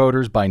registered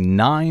voters by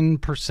 9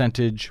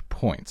 percentage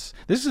points.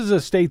 This is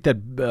a state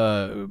that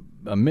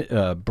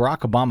Barack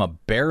Obama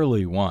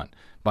barely won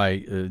by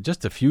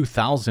just a few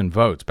thousand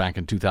votes back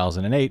in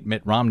 2008.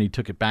 Mitt Romney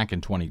took it back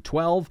in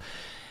 2012.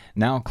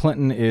 Now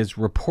Clinton is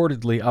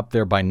reportedly up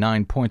there by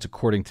 9 points,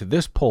 according to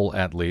this poll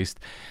at least.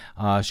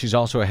 She's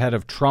also ahead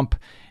of Trump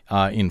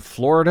in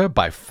Florida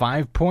by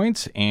 5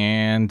 points,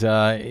 and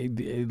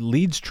it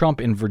leads Trump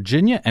in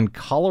Virginia and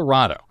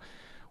Colorado,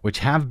 which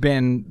have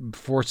been,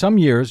 for some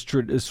years,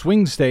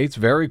 swing states,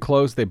 very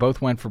close. They both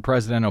went for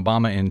President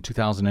Obama in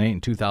 2008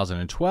 and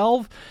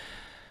 2012.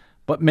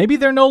 But maybe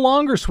they're no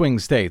longer swing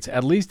states,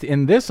 at least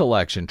in this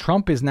election.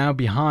 Trump is now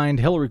behind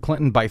Hillary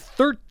Clinton by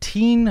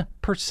 13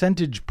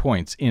 percentage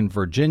points in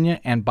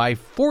Virginia and by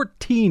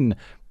 14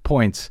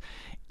 points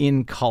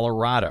in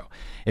Colorado.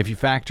 If you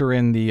factor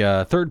in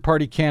the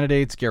third-party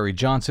candidates, Gary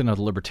Johnson of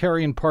the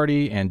Libertarian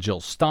Party and Jill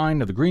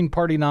Stein of the Green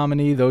Party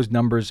nominee, those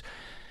numbers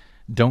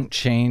don't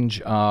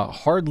change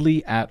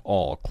hardly at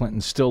all.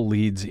 Clinton still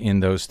leads in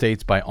those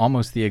states by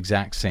almost the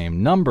exact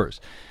same numbers.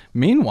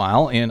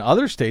 Meanwhile, in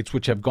other states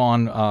which have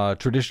gone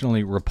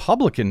traditionally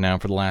Republican now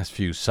for the last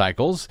few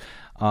cycles,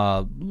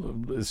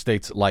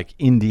 states like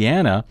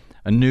Indiana,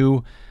 a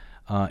new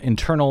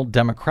internal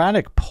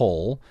Democratic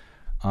poll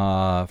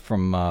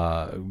from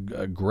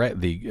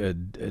the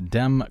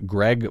Dem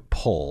Greg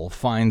poll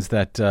finds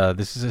that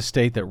this is a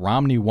state that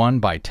Romney won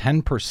by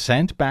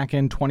 10% back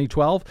in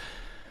 2012,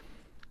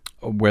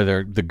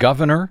 where the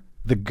governor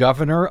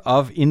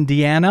of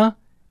Indiana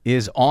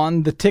is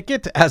on the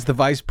ticket as the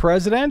vice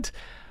president.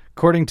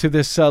 According to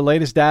this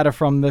latest data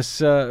from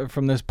this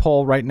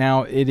poll right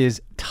now, it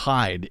is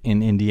tied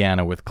in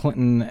Indiana with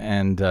Clinton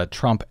and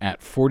Trump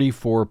at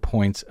 44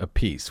 points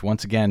apiece.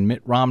 Once again,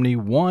 Mitt Romney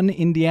won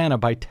Indiana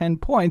by 10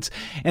 points,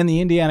 and the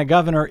Indiana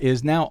governor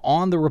is now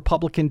on the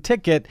Republican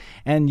ticket,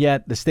 and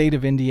yet the state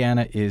of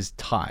Indiana is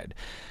tied.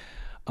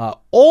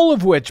 All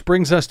of which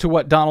brings us to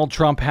what Donald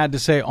Trump had to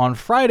say on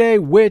Friday,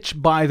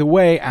 which, by the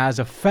way, as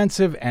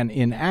offensive and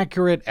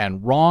inaccurate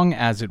and wrong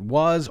as it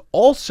was,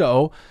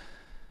 also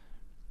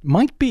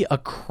might be a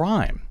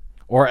crime,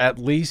 or at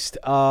least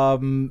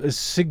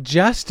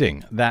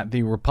suggesting that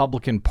the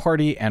Republican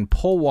Party and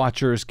poll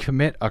watchers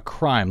commit a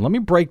crime. Let me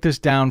break this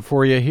down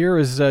for you. Here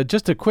is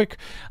just a quick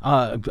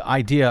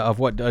idea of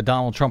what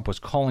Donald Trump was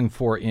calling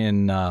for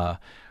in, where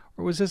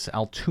was this,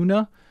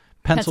 Altoona?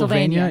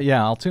 Pennsylvania.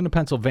 Yeah, Altoona,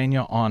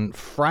 Pennsylvania on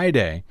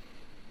Friday,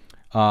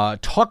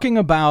 talking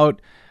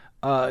about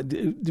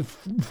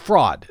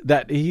fraud,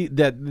 that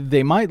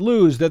they might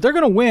lose, that they're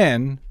going to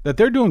win, that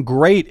they're doing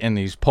great in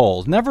these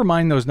polls. Never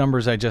mind those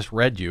numbers I just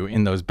read you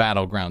in those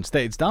battleground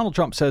states. Donald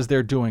Trump says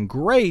they're doing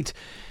great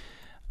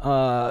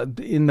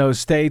in those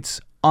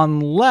states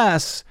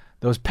unless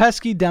those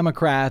pesky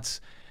Democrats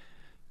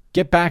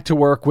get back to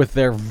work with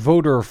their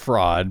voter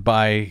fraud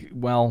by,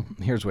 well,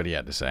 here's what he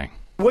had to say.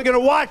 We're going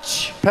to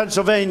watch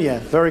Pennsylvania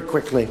very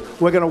quickly.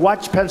 We're going to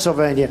watch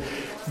Pennsylvania.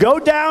 Go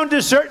down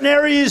to certain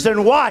areas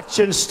and watch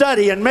and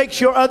study and make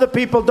sure other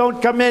people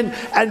don't come in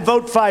and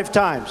vote 5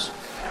 times.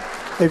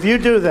 If you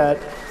do that,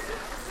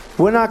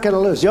 we're not going to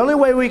lose. The only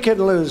way we can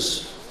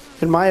lose,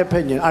 in my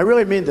opinion, I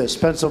really mean this,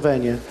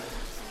 Pennsylvania,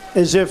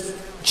 is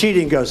if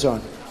cheating goes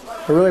on.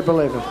 I really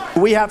believe it.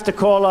 We have to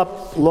call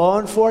up law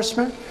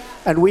enforcement,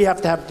 and we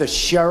have to have the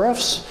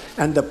sheriffs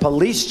and the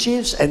police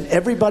chiefs and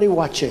everybody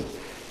watching.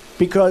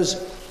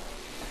 Because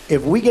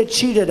if we get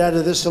cheated out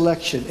of this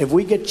election, if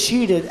we get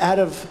cheated out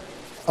of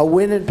a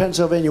win in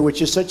Pennsylvania,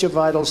 which is such a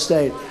vital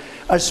state,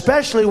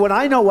 especially when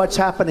I know what's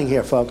happening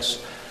here,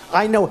 folks.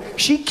 I know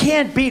she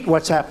can't beat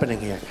what's happening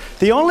here.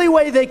 The only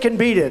way they can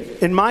beat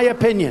it, in my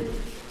opinion,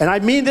 and I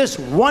mean this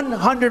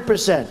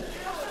 100%,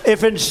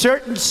 if in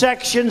certain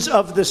sections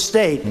of the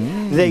state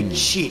they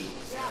cheat,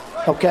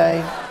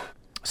 okay?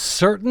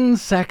 Certain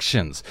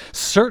sections,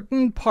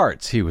 certain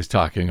parts he was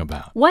talking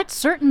about. What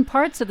certain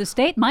parts of the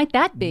state might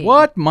that be?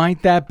 What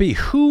might that be?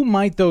 Who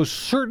might those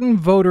certain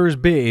voters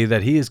be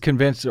that he is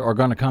convinced are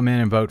going to come in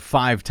and vote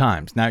 5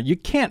 times? Now, you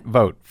can't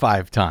vote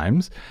 5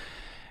 times,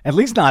 at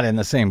least not in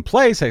the same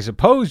place. I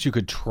suppose you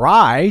could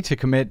try to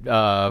commit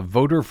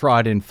voter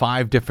fraud in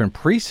 5 different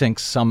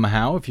precincts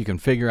somehow if you can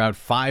figure out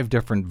 5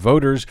 different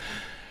voters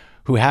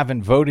who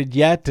haven't voted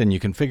yet, and you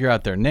can figure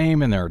out their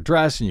name and their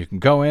address, and you can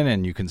go in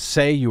and you can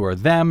say you are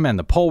them, and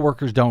the poll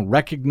workers don't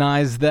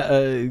recognize that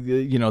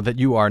that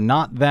you are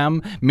not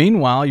them.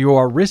 Meanwhile, you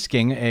are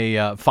risking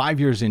a 5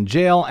 years in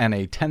jail and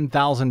a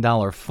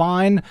 $10,000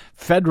 fine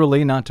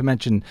federally, not to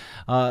mention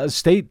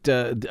state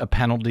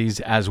penalties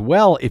as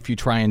well if you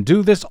try and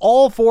do this,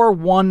 all for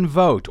 1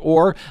 vote,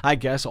 or I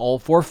guess all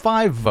for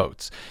 5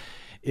 votes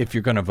if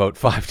you're going to vote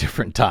 5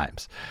 different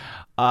times.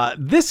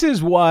 This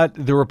is what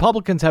the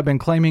Republicans have been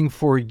claiming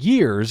for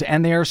years,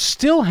 and they are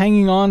still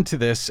hanging on to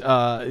this,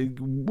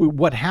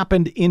 what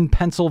happened in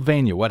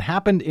Pennsylvania, what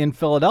happened in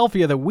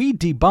Philadelphia that we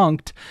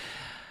debunked,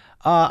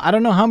 I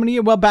don't know how many,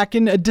 back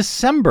in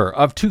December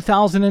of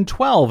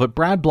 2012 at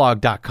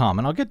bradblog.com,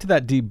 and I'll get to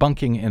that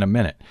debunking in a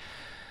minute.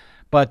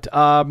 But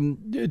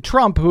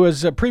Trump, who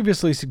has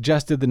previously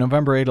suggested the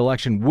November 8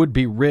 election would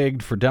be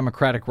rigged for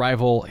Democratic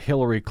rival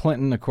Hillary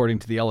Clinton, according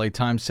to the LA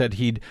Times, said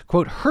he'd,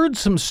 quote, heard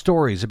some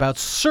stories about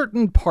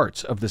certain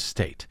parts of the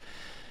state.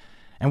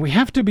 And we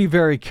have to be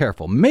very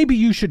careful. Maybe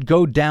you should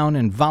go down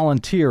and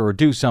volunteer or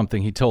do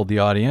something, he told the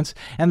audience.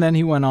 And then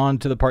he went on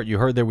to the part you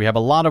heard there. We have a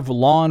lot of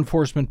law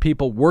enforcement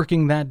people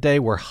working that day.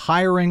 We're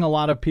hiring a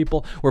lot of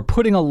people. We're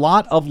putting a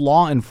lot of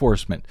law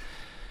enforcement.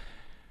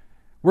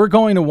 We're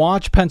going to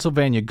watch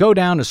Pennsylvania, go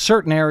down to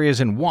certain areas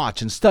and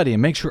watch and study and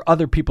make sure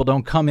other people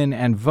don't come in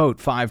and vote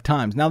 5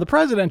 times. Now, the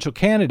presidential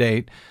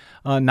candidate,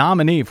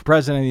 nominee for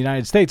president of the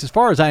United States, as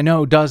far as I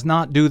know, does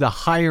not do the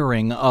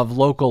hiring of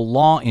local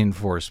law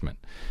enforcement.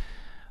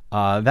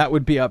 That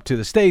would be up to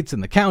the states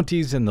and the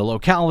counties and the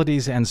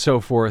localities and so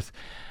forth.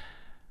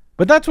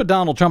 But that's what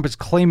Donald Trump is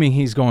claiming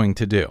he's going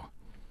to do.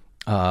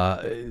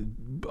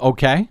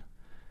 Okay.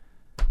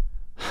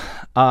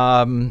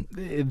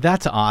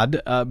 That's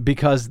odd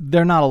because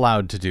they're not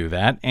allowed to do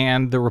that.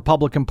 And the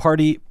Republican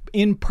Party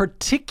in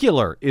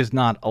particular is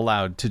not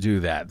allowed to do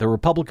that. The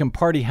Republican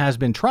Party has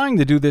been trying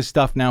to do this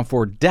stuff now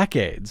for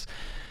decades.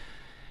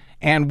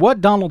 And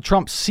what Donald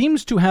Trump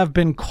seems to have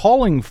been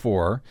calling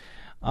for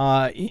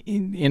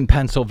in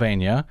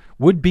Pennsylvania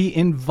would be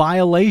in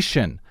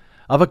violation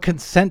of a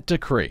consent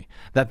decree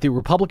that the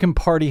Republican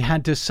Party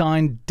had to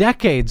sign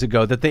decades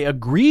ago, that they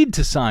agreed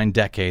to sign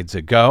decades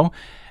ago,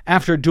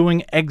 after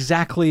doing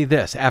exactly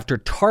this, after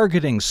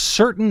targeting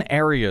certain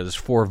areas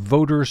for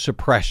voter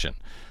suppression,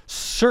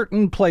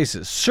 certain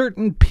places,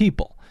 certain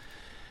people.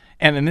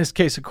 And in this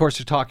case, of course,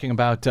 they're talking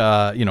about,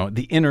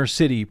 the inner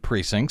city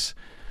precincts.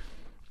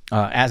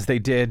 as they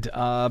did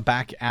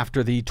back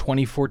after the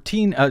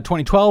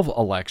 2012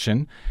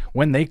 election,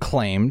 when they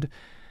claimed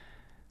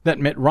that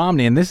Mitt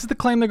Romney, and this is the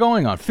claim they're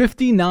going on,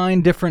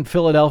 59 different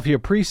Philadelphia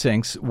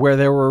precincts where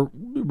there were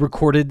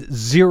recorded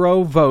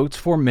 0 votes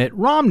for Mitt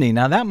Romney.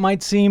 Now, that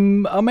might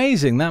seem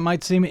amazing. That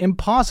might seem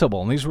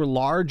impossible. And these were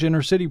large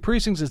inner city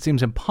precincts. It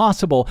seems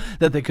impossible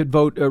that they could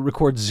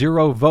record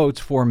 0 votes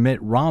for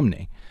Mitt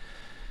Romney.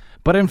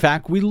 But in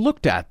fact, we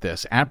looked at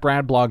this at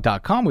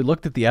bradblog.com. We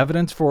looked at the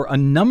evidence for a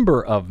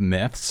number of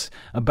myths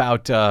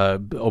about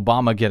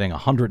Obama getting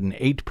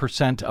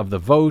 108% of the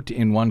vote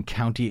in one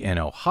county in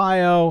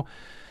Ohio,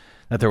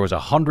 that there was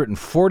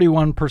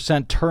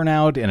 141%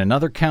 turnout in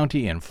another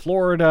county in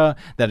Florida,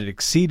 that it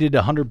exceeded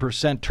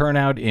 100%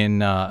 turnout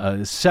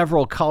in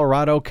several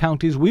Colorado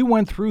counties. We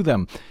went through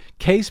them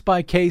case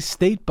by case,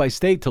 state by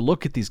state, to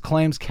look at these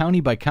claims county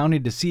by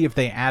county to see if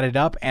they added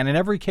up, and in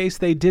every case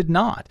they did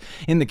not.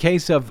 In the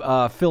case of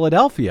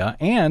Philadelphia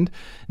and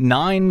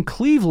 9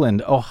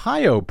 Cleveland,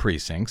 Ohio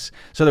precincts,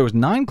 so there was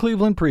 9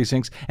 Cleveland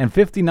precincts and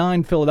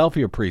 59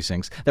 Philadelphia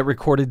precincts that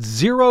recorded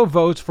 0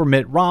 votes for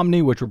Mitt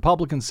Romney, which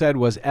Republicans said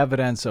was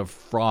evidence of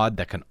fraud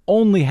that can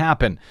only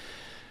happen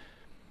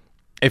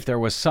if there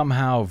was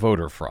somehow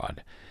voter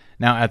fraud.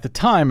 Now, at the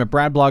time, at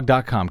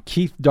bradblog.com,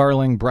 Keith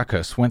Darling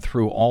Breckus went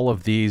through all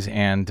of these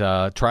and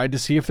tried to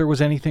see if there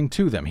was anything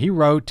to them. He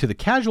wrote, "To the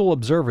casual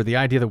observer, the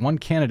idea that one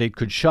candidate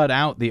could shut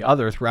out the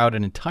other throughout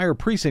an entire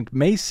precinct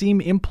may seem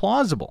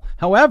implausible.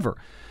 However,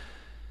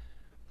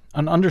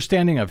 an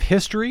understanding of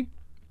history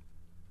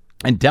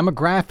and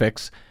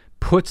demographics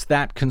puts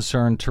that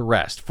concern to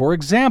rest. For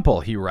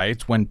example," he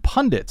writes, "when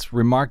pundits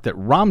remarked that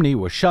Romney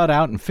was shut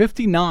out in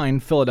 59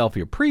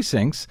 Philadelphia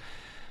precincts,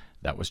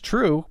 that was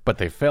true, but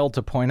they failed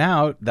to point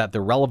out that the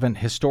relevant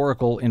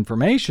historical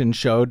information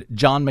showed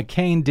John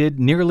McCain did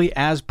nearly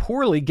as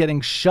poorly,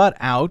 getting shut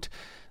out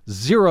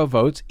 0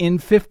 votes in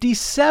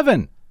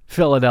 57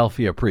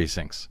 Philadelphia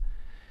precincts.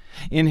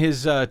 In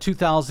his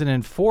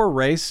 2004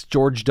 race,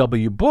 George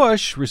W.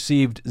 Bush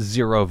received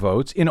 0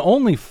 votes in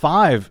only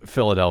 5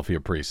 Philadelphia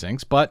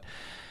precincts, but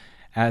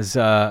as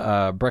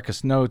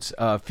Breckus notes,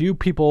 few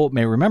people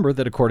may remember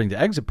that according to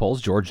exit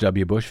polls, George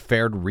W. Bush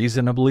fared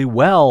reasonably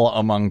well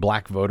among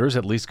black voters,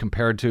 at least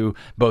compared to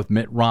both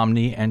Mitt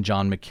Romney and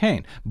John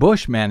McCain.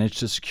 Bush managed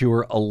to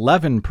secure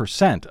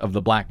 11% of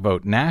the black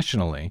vote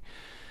nationally.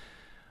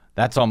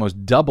 That's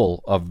almost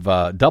double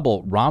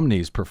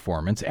Romney's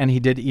performance, and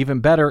he did even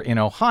better in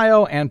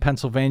Ohio and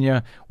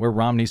Pennsylvania, where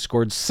Romney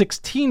scored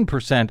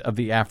 16% of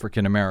the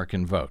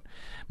African-American vote.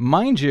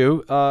 Mind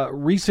you,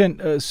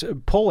 recent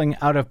polling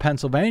out of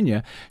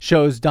Pennsylvania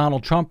shows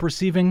Donald Trump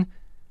receiving,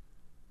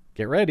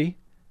 get ready,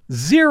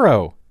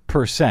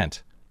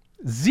 0%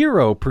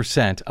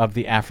 of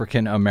the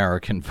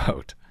African-American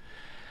vote.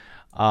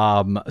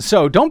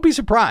 So don't be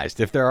surprised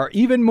if there are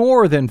even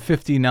more than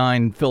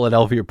 59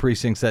 Philadelphia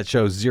precincts that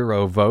show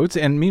 0 votes.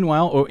 And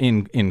meanwhile,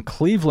 in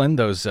Cleveland,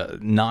 those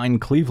 9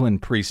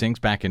 Cleveland precincts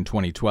back in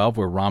 2012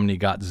 where Romney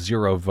got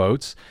 0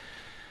 votes,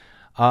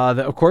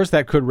 of course,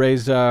 that could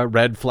raise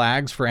red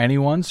flags for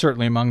anyone,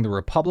 certainly among the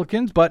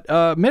Republicans. But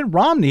Mitt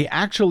Romney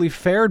actually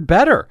fared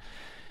better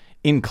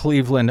in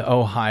Cleveland,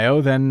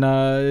 Ohio, than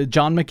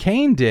John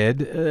McCain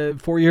did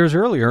 4 years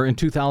earlier in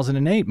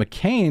 2008.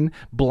 McCain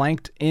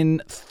blanked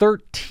in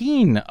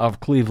 13 of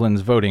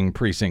Cleveland's voting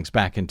precincts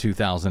back in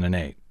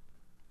 2008.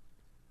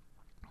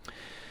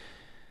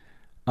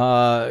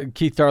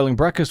 Keith Darling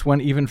Breckus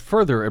went even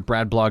further at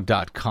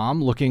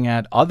bradblog.com, looking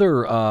at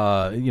other,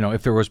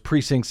 if there was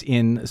precincts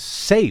in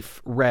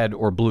safe red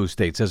or blue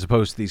states as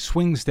opposed to the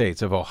swing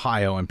states of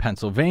Ohio and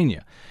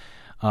Pennsylvania.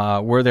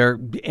 Were there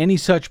any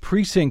such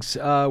precincts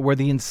where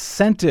the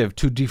incentive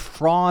to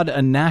defraud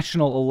a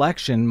national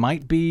election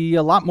might be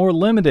a lot more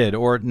limited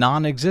or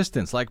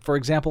non-existent, like, for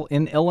example,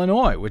 in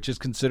Illinois, which is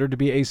considered to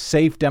be a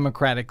safe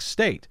Democratic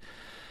state?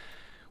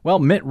 Well,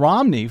 Mitt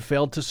Romney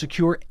failed to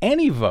secure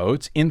any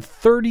votes in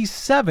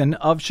 37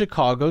 of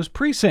Chicago's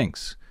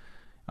precincts.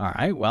 All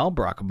right, well,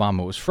 Barack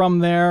Obama was from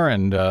there,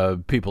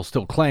 and people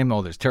still claim,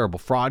 oh, there's terrible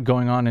fraud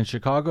going on in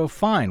Chicago.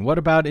 Fine. What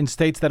about in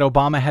states that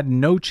Obama had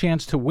no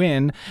chance to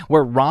win,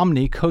 where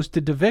Romney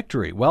coasted to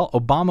victory? Well,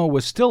 Obama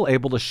was still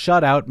able to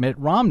shut out Mitt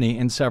Romney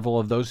in several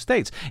of those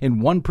states. In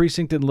one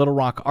precinct in Little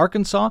Rock,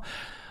 Arkansas,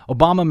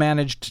 Obama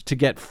managed to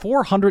get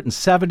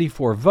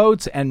 474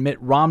 votes, and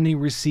Mitt Romney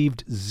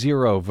received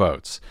 0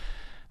 votes.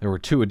 There were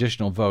 2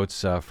 additional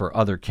votes for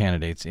other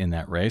candidates in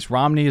that race.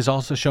 Romney is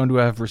also shown to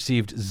have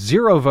received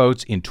 0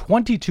 votes in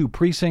 22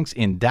 precincts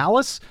in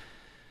Dallas.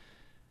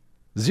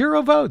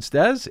 0 votes,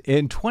 Des,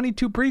 in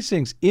 22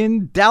 precincts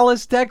in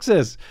Dallas,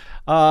 Texas.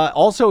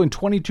 Also in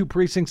 22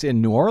 precincts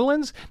in New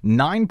Orleans,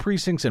 9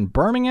 precincts in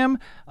Birmingham,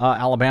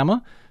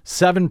 Alabama,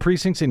 7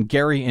 precincts in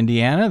Gary,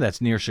 Indiana,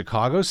 that's near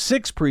Chicago,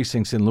 6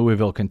 precincts in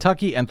Louisville,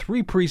 Kentucky, and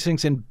 3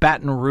 precincts in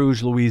Baton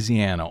Rouge,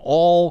 Louisiana.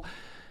 All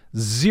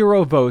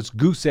 0 votes,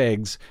 goose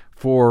eggs,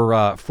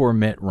 for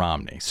Mitt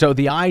Romney. So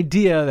the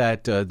idea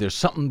that there's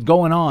something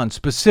going on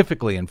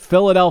specifically in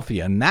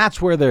Philadelphia, and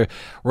that's where the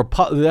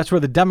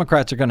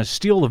Democrats are going to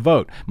steal the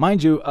vote.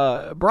 Mind you,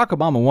 Barack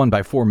Obama won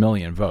by 4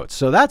 million votes.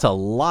 So that's a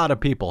lot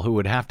of people who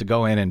would have to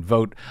go in and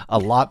vote a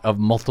lot of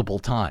multiple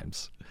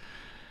times.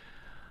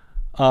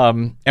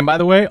 And by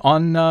the way,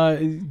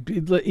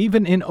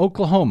 even in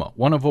Oklahoma,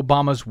 one of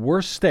Obama's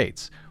worst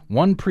states,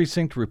 one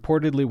precinct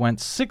reportedly went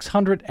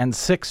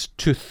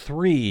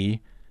 606-3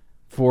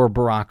 for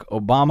Barack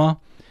Obama,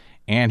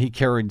 and he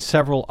carried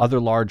several other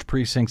large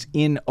precincts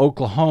in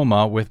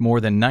Oklahoma with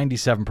more than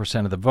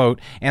 97% of the vote.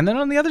 And then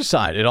on the other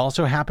side, it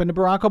also happened to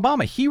Barack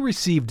Obama. He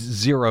received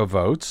 0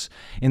 votes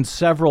in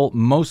several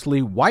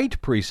mostly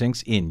white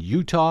precincts in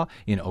Utah,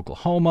 in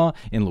Oklahoma,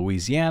 in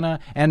Louisiana,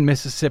 and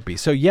Mississippi.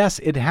 So yes,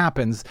 it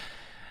happens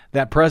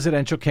that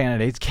presidential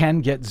candidates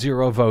can get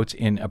 0 votes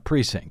in a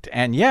precinct.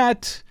 And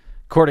yet,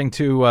 according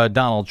to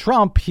Donald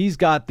Trump, he's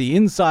got the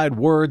inside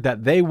word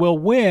that they will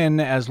win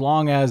as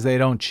long as they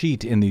don't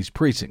cheat in these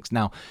precincts.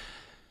 Now,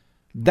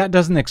 that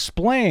doesn't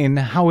explain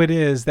how it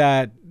is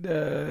that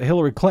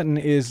Hillary Clinton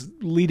is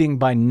leading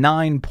by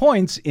 9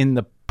 points in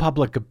the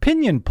public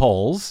opinion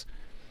polls,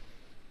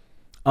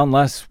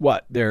 unless,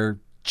 they're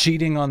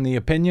cheating on the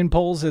opinion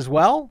polls as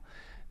well?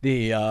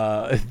 The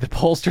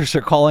pollsters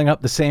are calling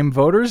up the same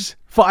voters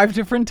 5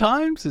 different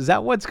times? Is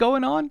that what's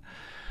going on?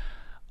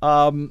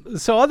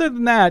 So other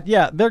than that,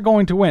 yeah, they're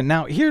going to win.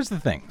 Now, here's the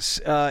things.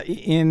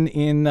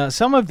 In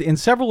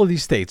several of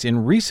these states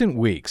in recent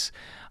weeks,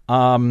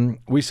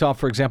 we saw,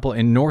 for example,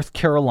 in North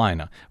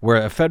Carolina, where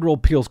a federal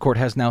appeals court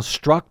has now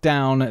struck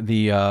down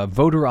the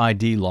voter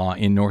ID law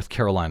in North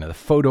Carolina, the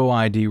photo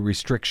ID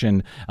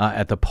restriction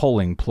at the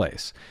polling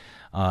place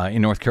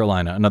in North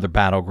Carolina, another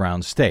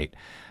battleground state.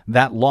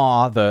 That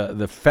law,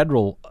 the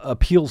federal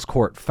appeals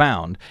court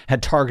found,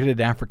 had targeted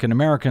African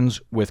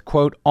Americans with,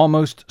 quote,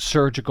 almost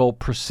surgical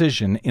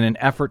precision in an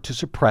effort to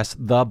suppress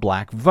the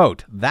black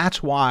vote.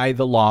 That's why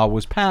the law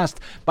was passed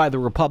by the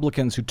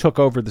Republicans who took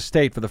over the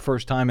state for the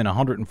first time in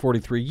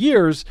 143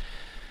 years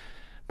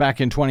back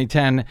in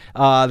 2010.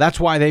 That's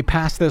why they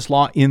passed this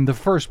law in the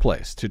first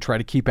place, to try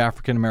to keep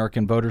African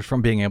American voters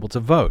from being able to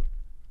vote.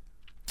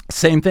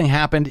 Same thing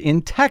happened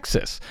in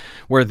Texas,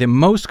 where the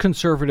most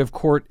conservative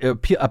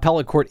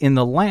appellate court in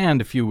the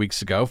land a few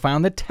weeks ago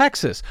found that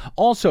Texas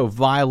also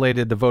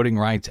violated the Voting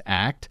Rights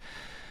Act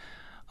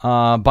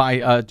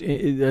by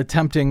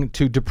attempting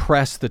to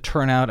depress the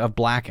turnout of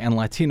black and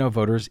Latino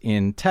voters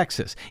in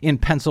Texas. In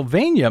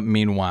Pennsylvania,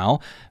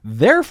 meanwhile,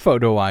 their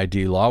photo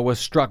ID law was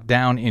struck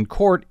down in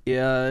court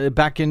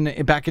back in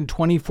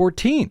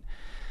 2014.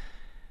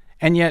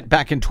 And yet,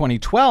 back in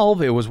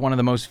 2012, it was one of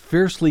the most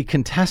fiercely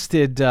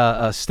contested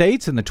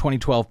states in the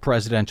 2012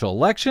 presidential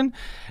election.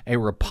 A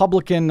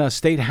Republican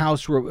state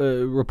house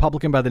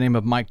Republican by the name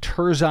of Mike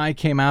Turzai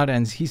came out,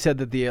 and he said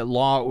that the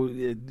law,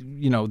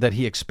 that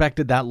he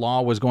expected that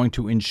law was going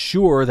to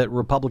ensure that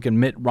Republican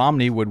Mitt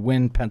Romney would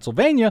win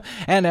Pennsylvania.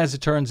 And as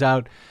it turns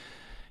out,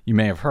 you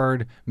may have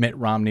heard, Mitt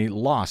Romney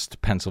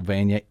lost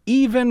Pennsylvania,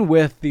 even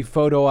with the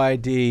photo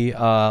ID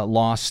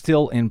law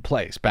still in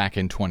place back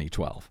in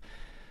 2012.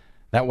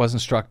 That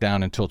wasn't struck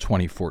down until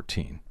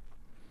 2014.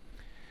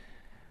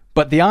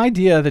 But the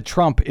idea that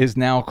Trump is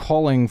now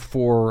calling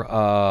for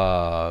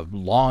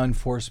law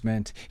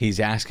enforcement, he's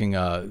asking,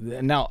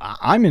 now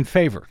I'm in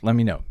favor, let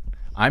me know.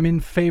 I'm in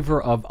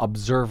favor of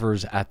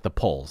observers at the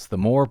polls. The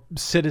more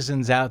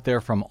citizens out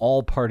there from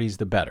all parties,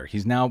 the better.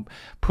 He's now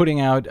putting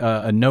out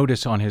a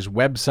notice on his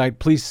website.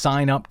 Please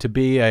sign up to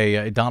be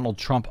a Donald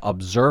Trump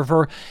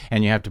observer,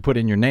 and you have to put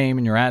in your name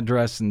and your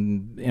address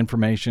and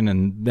information,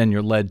 and then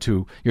you're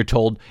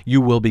told you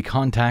will be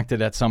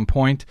contacted at some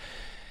point,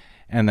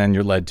 and then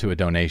you're led to a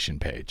donation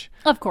page.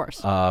 Of course.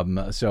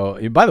 So,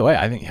 by the way,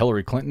 I think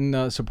Hillary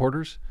Clinton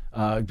supporters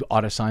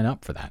ought to sign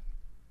up for that.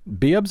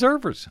 Be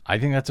observers. I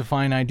think that's a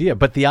fine idea.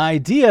 But the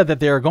idea that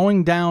they're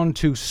going down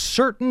to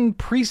certain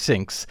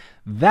precincts,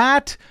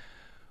 that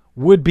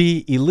would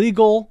be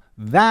illegal.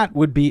 That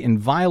would be in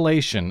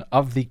violation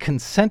of the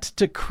consent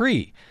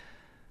decree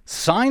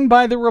signed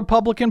by the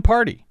Republican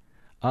Party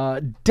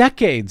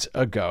decades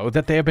ago,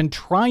 that they have been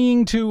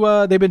trying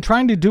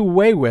to do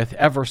away with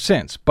ever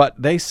since. But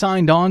they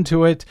signed on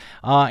to it,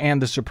 and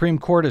the Supreme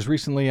Court, as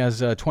recently as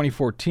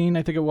 2014,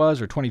 I think it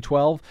was, or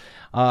 2012,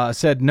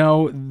 said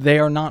no, they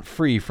are not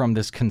free from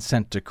this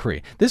consent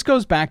decree. This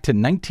goes back to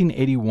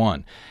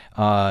 1981.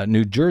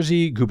 New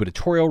Jersey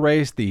gubernatorial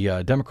race,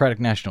 the Democratic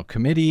National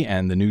Committee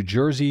and the New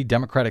Jersey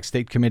Democratic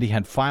State Committee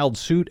had filed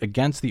suit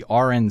against the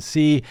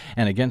RNC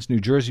and against New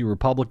Jersey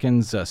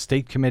Republicans'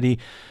 State Committee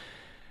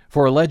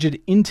for alleged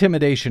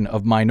intimidation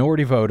of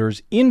minority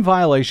voters in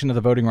violation of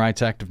the Voting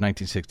Rights Act of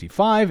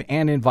 1965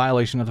 and in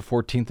violation of the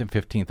 14th and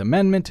 15th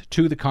Amendment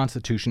to the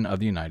Constitution of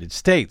the United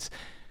States.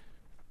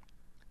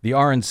 The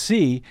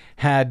RNC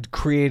had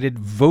created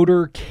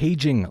voter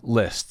caging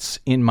lists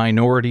in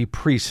minority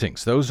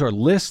precincts. Those are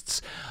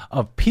lists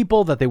of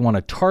people that they want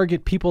to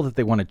target, people that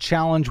they want to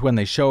challenge when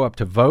they show up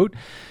to vote.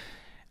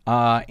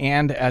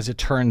 And as it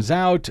turns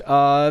out,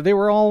 they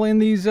were all in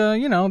these,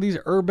 these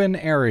urban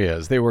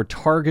areas. They were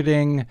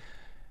targeting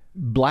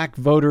black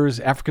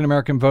voters,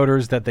 African-American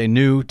voters that they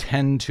knew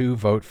tend to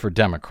vote for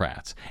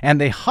Democrats.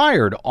 And they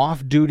hired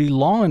off-duty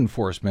law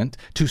enforcement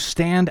to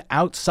stand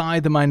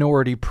outside the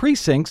minority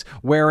precincts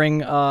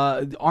wearing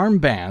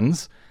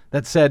armbands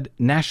that said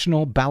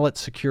National Ballot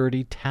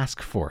Security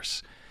Task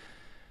Force.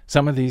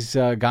 Some of these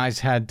guys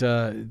had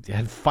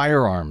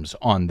firearms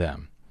on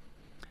them.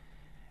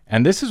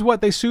 And this is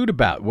what they sued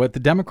about, what the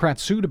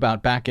Democrats sued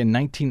about back in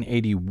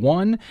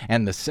 1981.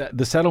 And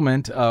the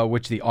settlement,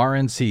 which the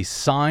RNC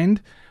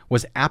signed,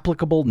 was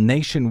applicable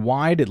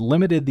nationwide. It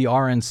limited the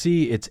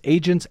RNC, its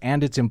agents,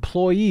 and its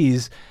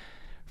employees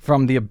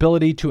from the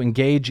ability to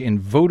engage in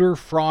voter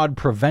fraud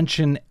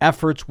prevention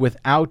efforts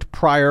without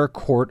prior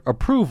court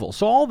approval.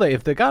 So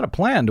if they got a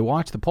plan to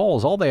watch the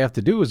polls, all they have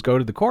to do is go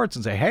to the courts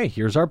and say, hey,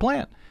 here's our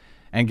plan,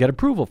 and get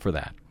approval for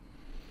that.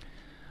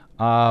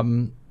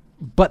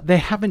 But they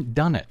haven't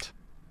done it,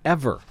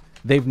 ever.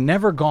 They've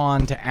never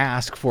gone to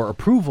ask for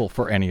approval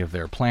for any of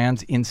their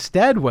plans.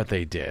 Instead, what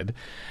they did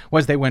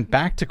was they went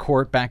back to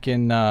court back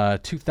in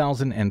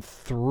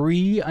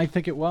 2003, I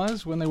think it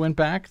was, when they went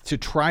back to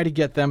try to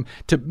get them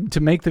to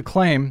make the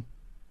claim.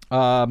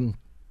 Let's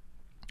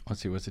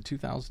see, was it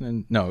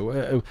 2000?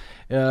 No,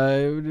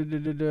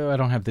 I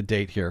don't have the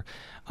date here.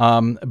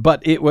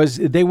 But it was,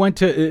 they went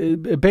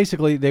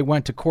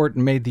to court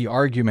and made the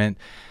argument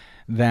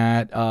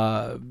that,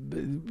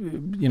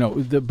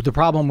 the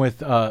problem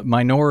with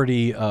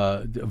minority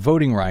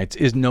voting rights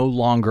is no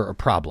longer a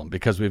problem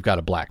because we've got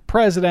a black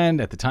president.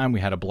 At the time, we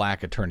had a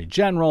black attorney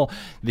general.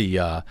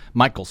 The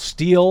Michael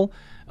Steele,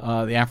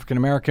 the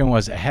African-American,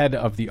 was head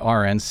of the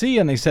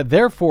RNC. And they said,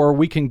 therefore,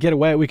 we can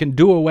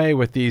do away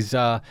with these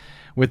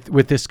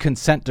with this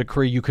consent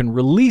decree. You can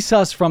release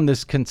us from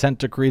this consent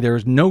decree. There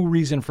is no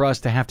reason for us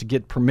to have to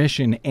get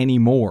permission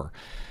anymore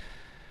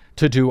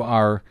to do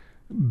our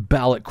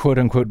ballot, quote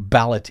unquote,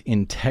 ballot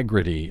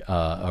integrity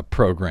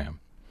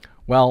program.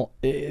 Well,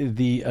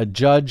 the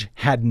judge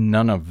had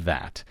none of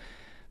that.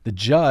 The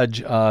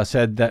judge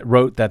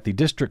wrote that the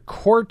district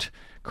court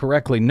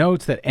correctly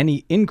notes that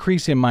any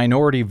increase in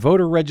minority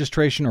voter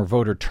registration or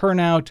voter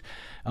turnout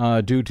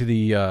due to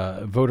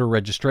the Voter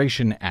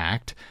Registration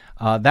Act,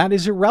 that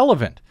is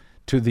irrelevant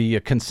to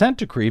the consent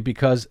decree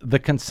because the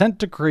consent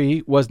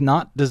decree was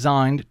not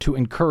designed to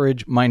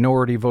encourage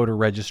minority voter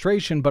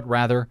registration, but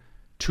rather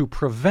to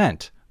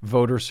prevent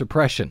voter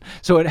suppression.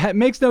 So it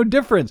makes no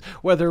difference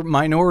whether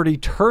minority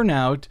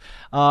turnout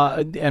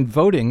and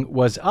voting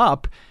was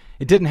up.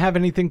 It didn't have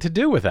anything to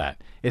do with that.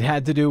 It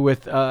had to do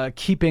with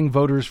keeping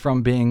voters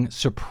from being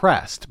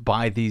suppressed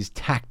by these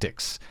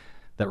tactics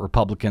that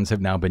Republicans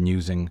have now been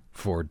using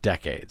for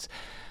decades.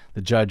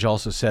 The judge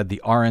also said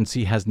the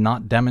RNC has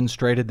not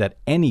demonstrated that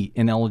any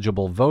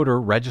ineligible voter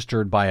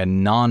registered by a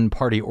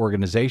non-party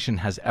organization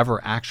has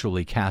ever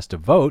actually cast a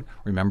vote.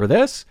 Remember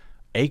this?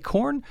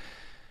 Acorn?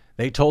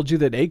 They told you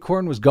that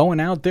Acorn was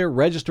going out there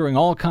registering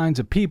all kinds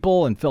of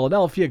people in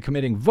Philadelphia,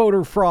 committing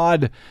voter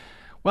fraud.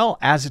 Well,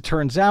 as it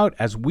turns out,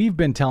 as we've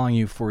been telling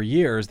you for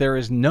years, there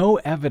is no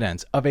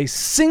evidence of a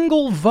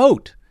single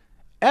vote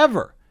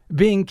ever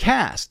being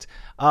cast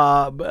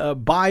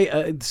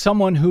by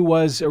someone who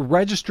was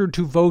registered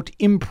to vote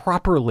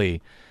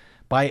improperly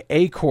by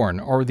Acorn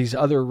or these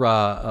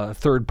other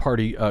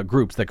third-party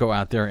groups that go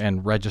out there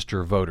and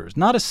register voters.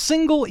 Not a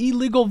single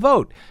illegal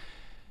vote.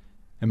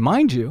 And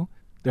mind you,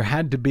 there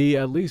had to be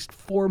at least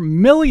 4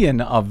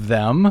 million of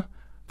them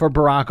for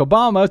Barack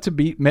Obama to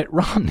beat Mitt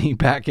Romney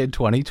back in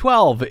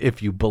 2012,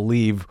 if you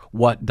believe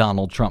what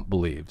Donald Trump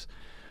believes.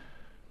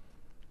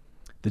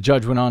 The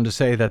judge went on to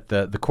say that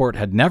the court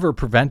had never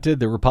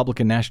prevented the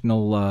Republican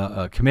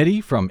National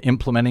Committee from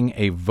implementing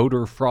a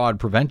voter fraud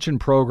prevention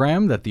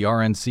program that the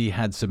RNC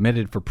had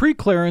submitted for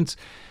preclearance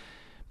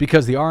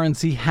because the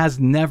RNC has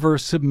never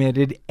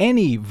submitted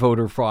any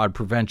voter fraud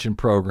prevention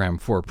program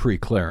for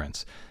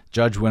preclearance.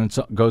 Judge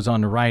goes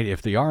on to write,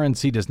 if the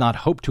RNC does not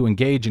hope to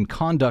engage in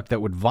conduct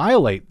that would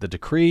violate the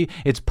decree,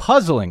 it's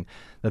puzzling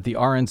that the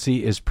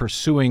RNC is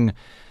pursuing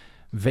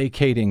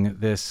vacating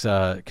this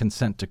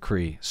consent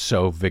decree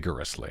so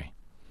vigorously.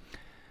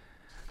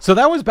 So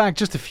that was back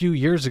just a few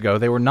years ago.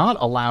 They were not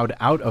allowed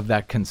out of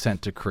that consent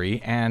decree.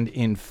 And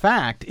in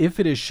fact, if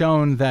it is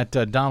shown that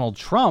Donald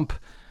Trump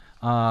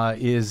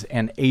is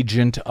an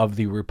agent of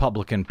the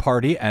Republican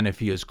Party, and if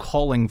he is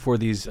calling for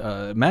these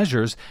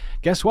measures,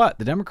 guess what?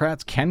 The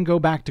Democrats can go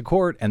back to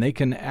court and they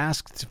can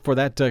ask for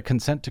that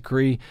consent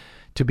decree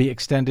to be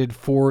extended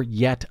for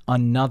yet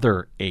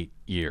another 8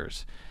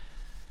 years.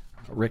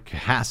 Rick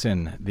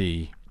Hassin,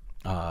 the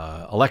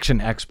election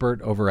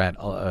expert over at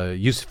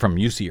from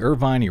UC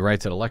Irvine, he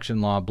writes at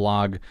Election Law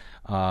Blog,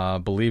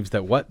 believes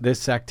that what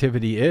this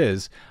activity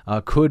is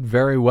could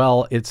very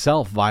well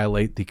itself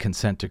violate the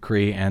consent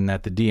decree and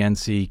that the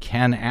DNC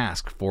can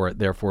ask for it,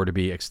 therefore, to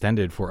be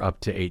extended for up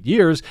to 8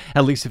 years,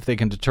 at least if they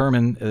can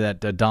determine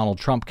that Donald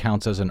Trump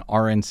counts as an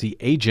RNC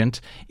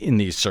agent in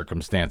these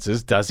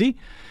circumstances. Does he?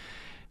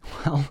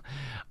 Well,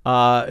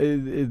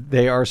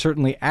 They are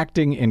certainly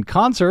acting in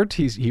concert,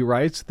 he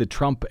writes, the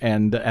Trump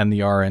and the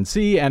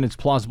RNC, and it's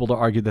plausible to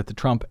argue that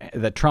Trump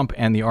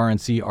and the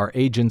RNC are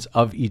agents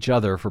of each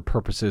other for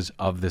purposes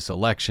of this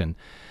election.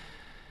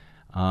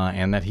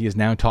 And that he is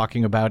now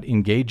talking about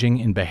engaging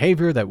in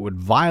behavior that would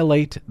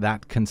violate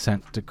that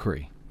consent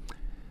decree.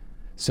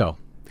 So,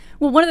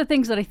 well, one of the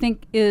things that I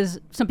think is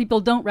some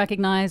people don't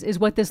recognize is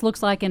what this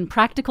looks like in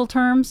practical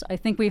terms. I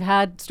think we've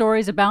had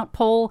stories about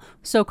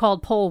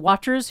so-called poll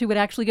watchers who would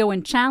actually go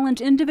and challenge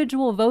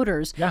individual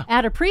voters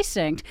at a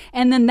precinct.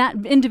 And then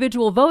that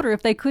individual voter,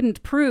 if they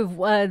couldn't prove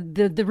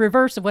the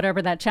reverse of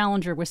whatever that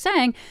challenger was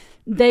saying,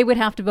 they would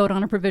have to vote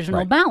on a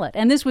provisional ballot.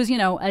 And this was,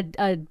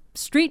 a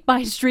street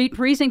by street,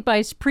 precinct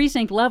by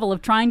precinct level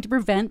of trying to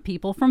prevent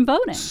people from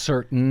voting.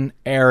 Certain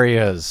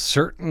areas,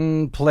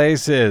 certain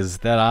places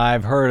that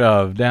I've heard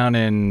of down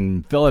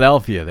in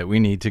Philadelphia that we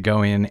need to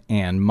go in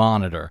and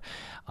monitor.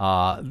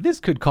 This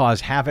could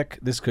cause havoc.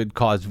 This could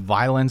cause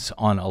violence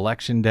on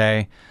Election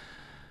Day.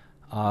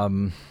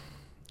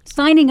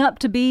 Signing up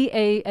to be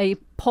a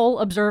poll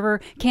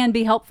observer can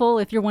be helpful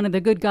if you're one of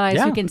the good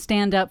guys who can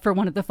stand up for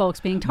one of the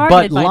folks being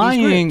targeted by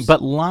these groups.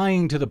 But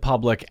lying to the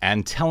public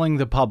and telling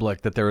the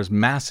public that there is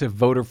massive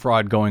voter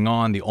fraud going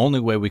on, the only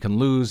way we can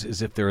lose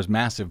is if there is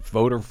massive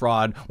voter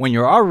fraud when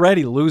you're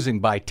already losing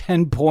by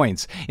 10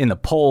 points in the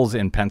polls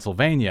in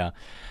Pennsylvania.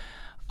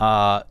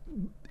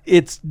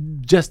 It's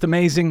just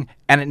amazing,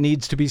 and it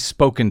needs to be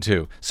spoken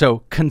to.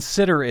 So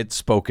consider it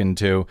spoken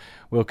to.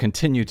 We'll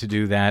continue to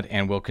do that,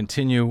 and we'll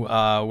continue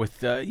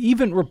with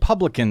even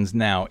Republicans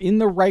now in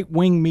the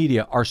right-wing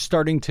media are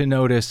starting to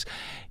notice,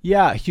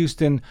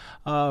 Houston,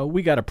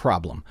 we got a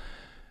problem.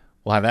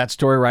 We'll have that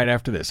story right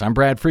after this. I'm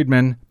Brad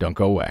Friedman. Don't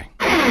go away.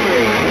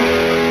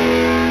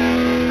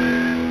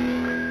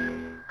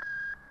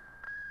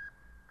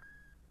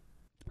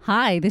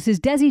 Hi, this is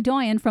Desi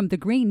Doyen from the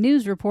Green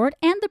News Report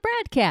and the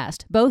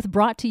BradCast, both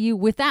brought to you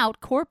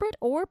without corporate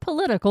or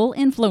political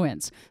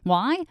influence.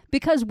 Why?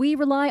 Because we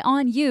rely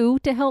on you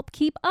to help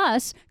keep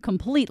us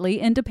completely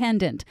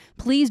independent.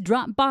 Please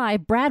drop by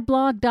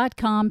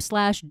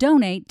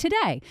bradblog.com/donate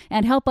today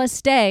and help us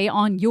stay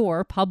on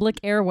your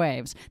public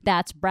airwaves.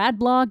 That's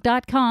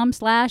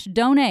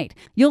bradblog.com/donate.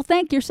 You'll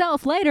thank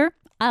yourself later.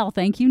 I'll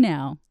thank you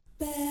now.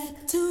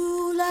 Back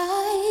to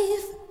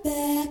life,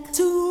 back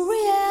to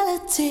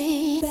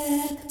reality,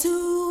 back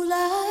to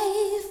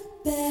life,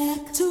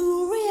 back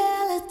to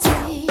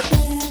reality,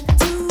 back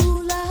to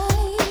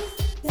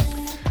life,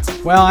 back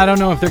to Well, I don't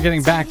know if they're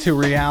getting back to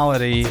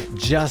reality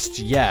just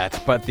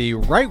yet, but the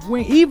right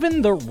wing,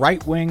 even the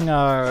right wing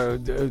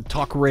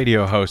talk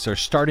radio hosts are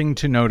starting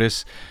to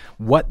notice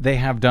what they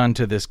have done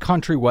to this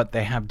country, what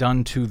they have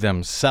done to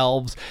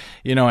themselves.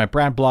 At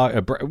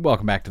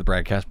welcome back to the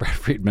BradCast, Brad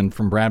Friedman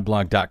from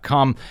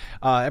bradblog.com.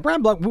 At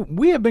BradBlog,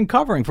 we have been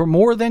covering for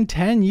more than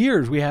 10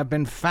 years. We have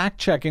been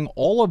fact-checking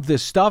all of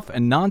this stuff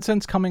and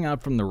nonsense coming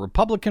out from the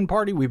Republican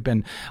Party. We've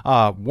been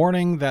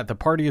warning that the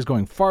party is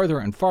going farther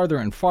and farther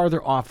and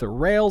farther off the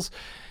rails.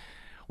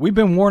 We've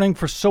been warning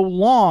for so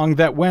long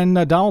that when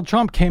Donald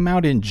Trump came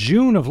out in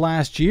June of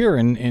last year,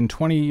 in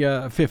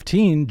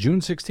 2015,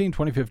 June 16,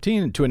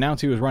 2015, to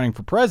announce he was running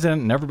for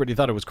president, and everybody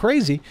thought it was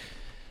crazy,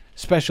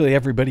 especially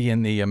everybody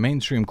in the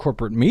mainstream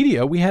corporate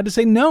media, we had to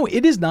say, no,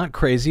 it is not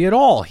crazy at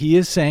all. He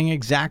is saying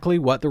exactly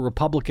what the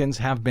Republicans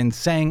have been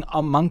saying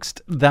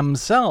amongst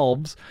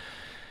themselves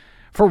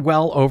for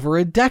well over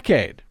a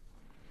decade.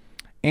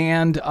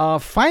 And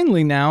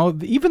finally now,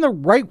 even the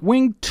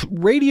right-wing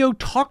radio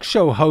talk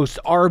show hosts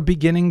are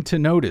beginning to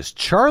notice.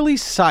 Charlie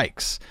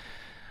Sykes,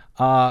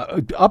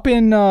 up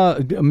in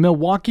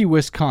Milwaukee,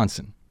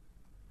 Wisconsin,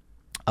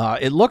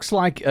 it looks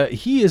like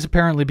he is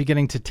apparently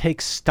beginning to take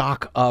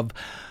stock of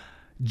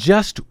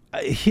just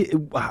his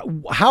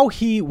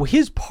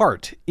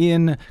part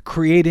in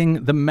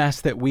creating the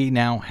mess that we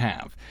now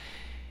have.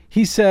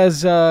 He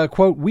says,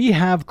 quote, "We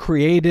have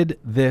created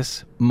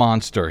this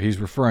monster." He's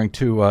referring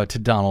to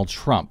Donald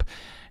Trump.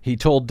 He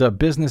told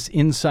Business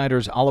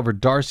Insider's Oliver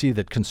Darcy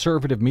that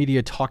conservative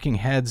media talking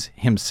heads,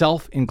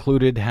 himself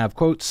included, have,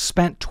 quote,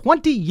 spent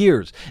 20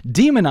 years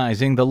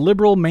demonizing the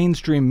liberal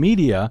mainstream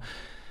media,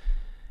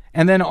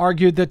 and then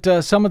argued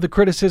that some of the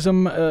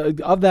criticism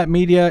of that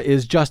media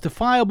is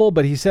justifiable,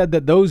 but he said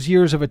that those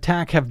years of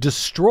attack have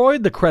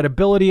destroyed the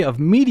credibility of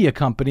media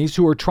companies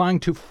who are trying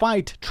to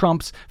fight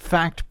Trump's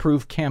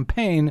fact-proof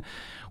campaign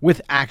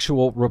with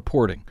actual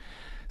reporting.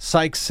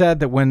 Sykes said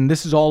that when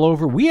this is all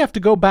over, we have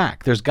to go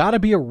back. There's got to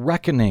be a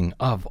reckoning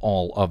of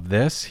all of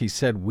this. He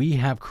said, we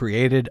have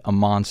created a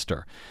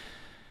monster.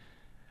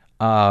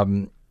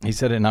 He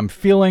said, and I'm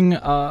feeling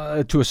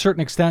to a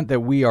certain extent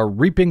that we are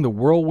reaping the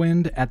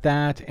whirlwind at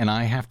that, and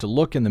I have to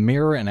look in the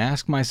mirror and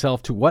ask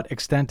myself, to what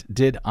extent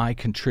did I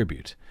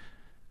contribute?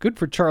 Good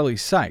for Charlie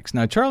Sykes.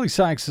 Now, Charlie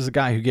Sykes is a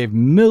guy who gave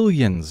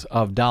millions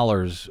of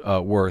dollars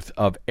worth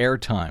of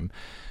airtime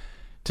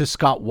to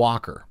Scott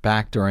Walker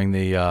back during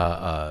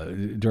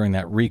the during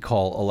that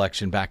recall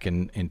election back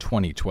in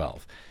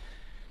 2012.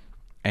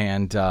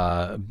 And,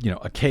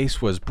 a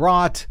case was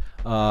brought,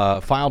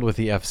 filed with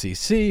the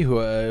FCC, who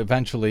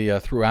eventually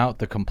threw out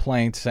the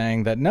complaint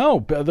saying that,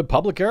 no, the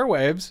public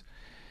airwaves,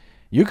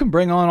 you can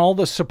bring on all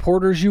the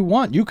supporters you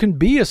want. You can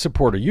be a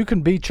supporter. You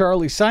can be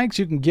Charlie Sykes.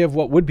 You can give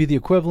what would be the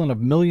equivalent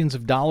of millions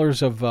of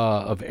dollars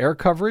of air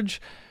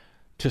coverage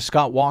to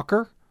Scott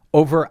Walker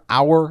over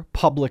our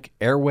public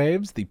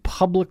airwaves, the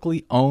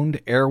publicly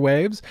owned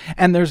airwaves,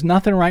 and there's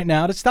nothing right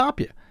now to stop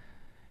you.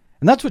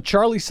 And that's what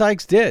Charlie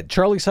Sykes did.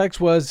 Charlie Sykes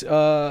was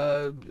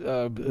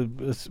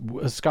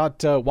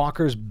Scott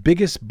Walker's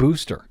biggest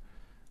booster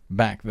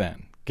back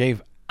then.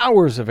 Gave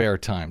hours of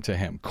airtime to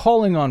him,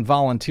 calling on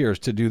volunteers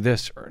to do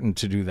this and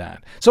to do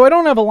that. So I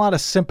don't have a lot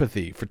of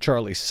sympathy for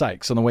Charlie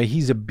Sykes on the way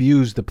he's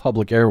abused the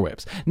public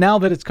airwaves. Now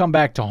that it's come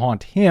back to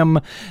haunt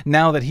him,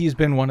 now that he's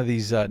been one of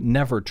these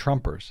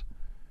never-Trumpers.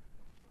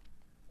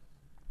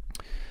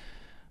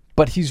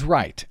 But he's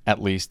right,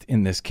 at least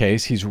in this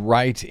case. He's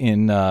right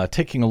in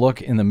taking a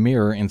look in the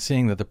mirror and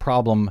seeing that the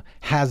problem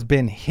has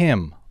been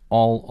him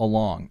all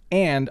along,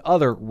 and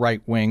other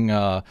right-wing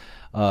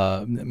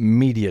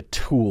media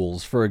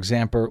tools. For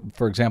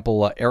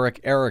example, Eric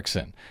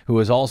Erickson, who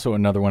is also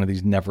another one of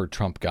these never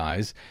Trump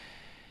guys.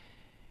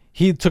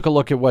 He took a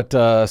look at what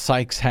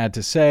Sykes had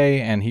to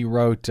say, and he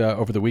wrote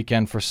over the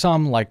weekend, "For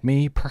some, like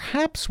me,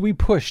 perhaps we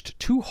pushed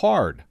too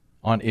hard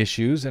on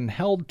issues and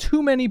held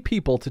too many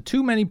people to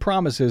too many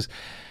promises,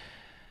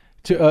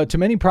 to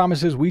many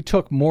promises we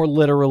took more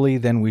literally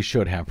than we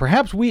should have.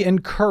 Perhaps we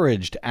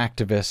encouraged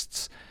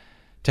activists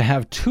to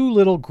have too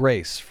little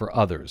grace for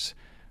others,"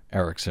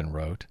 Erickson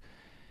wrote.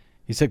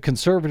 He said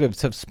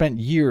conservatives have spent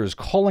years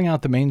calling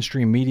out the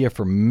mainstream media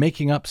for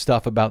making up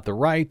stuff about the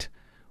right.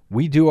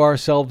 We do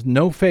ourselves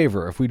no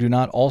favor if we do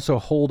not also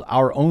hold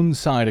our own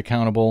side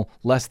accountable,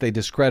 lest they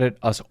discredit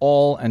us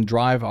all and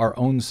drive our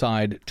own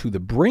side to the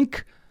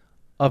brink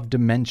of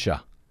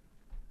dementia.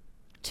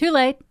 Too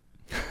late.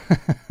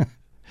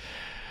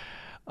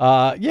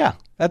 Yeah,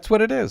 that's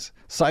what it is.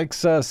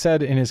 Sykes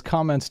said in his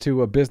comments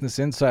to a Business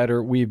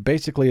Insider, "We've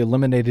basically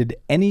eliminated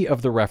any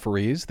of the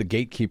referees, the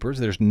gatekeepers.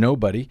 There's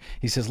nobody."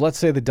 He says, "Let's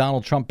say that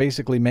Donald Trump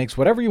basically makes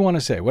whatever you want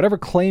to say, whatever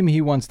claim he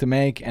wants to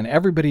make, and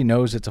everybody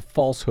knows it's a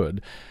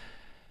falsehood.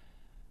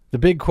 The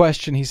big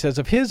question," he says,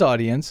 "of his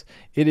audience,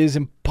 it is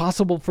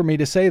impossible for me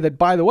to say that,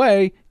 by the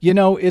way,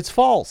 it's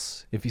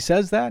false." If he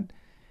says that,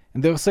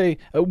 and they'll say,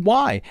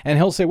 "Why?" And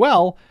he'll say,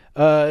 "Well,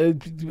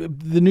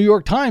 the New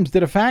York Times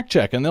did a fact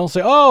check," and they'll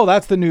say, "Oh,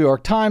 that's the New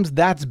York Times.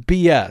 That's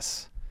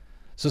BS."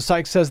 So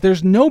Sykes says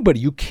there's nobody.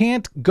 You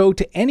can't go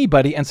to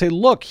anybody and say,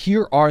 "Look,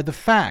 here are the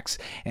facts."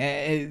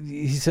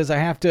 He says, "I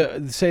have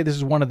to say this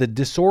is one of the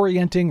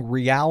disorienting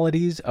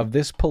realities of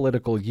this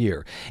political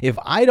year. If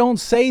I don't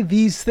say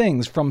these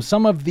things from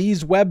some of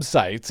these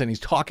websites," and he's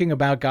talking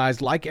about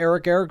guys like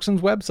Eric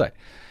Erickson's website.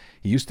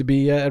 He used to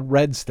be at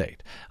Red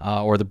State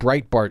or the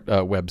Breitbart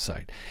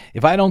website.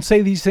 "If I don't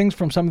say these things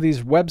from some of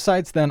these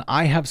websites, then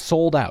I have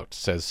sold out,"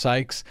 says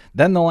Sykes.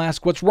 "Then they'll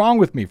ask what's wrong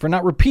with me for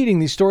not repeating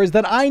these stories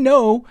that I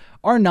know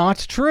are not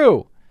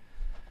true.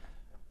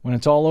 When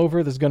it's all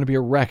over, there's going to be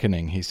a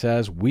reckoning," he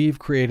says. "We've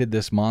created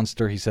this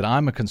monster." He said,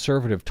 "I'm a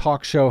conservative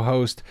talk show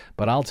host,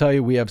 but I'll tell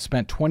you, we have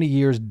spent 20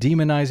 years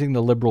demonizing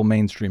the liberal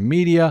mainstream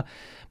media.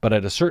 But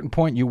at a certain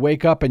point, you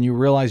wake up and you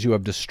realize you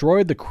have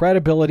destroyed the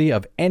credibility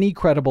of any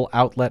credible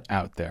outlet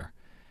out there.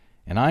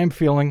 And I'm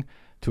feeling,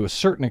 to a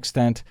certain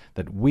extent,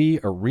 that we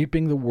are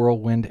reaping the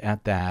whirlwind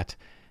at that.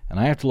 And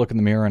I have to look in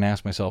the mirror and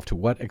ask myself, to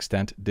what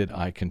extent did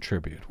I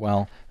contribute?"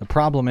 Well, the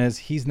problem is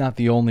he's not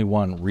the only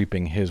one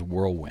reaping his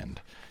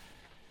whirlwind.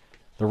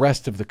 The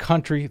rest of the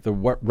country, the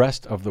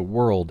rest of the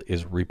world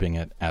is reaping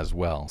it as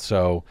well.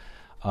 So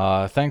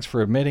thanks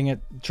for admitting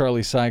it,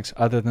 Charlie Sykes.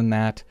 Other than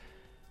that,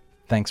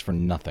 thanks for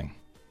nothing.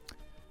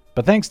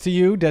 But thanks to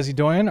you, Desi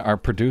Doyen, our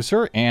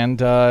producer, and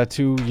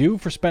to you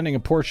for spending a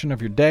portion of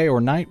your day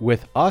or night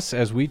with us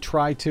as we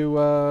try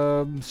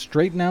to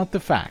straighten out the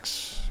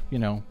facts.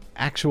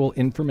 Actual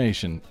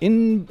information,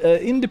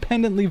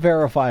 independently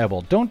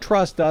verifiable. Don't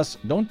trust us.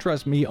 Don't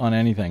trust me on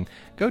anything.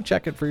 Go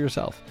check it for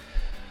yourself.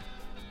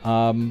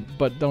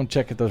 But don't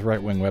check at those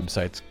right-wing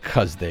websites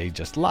because they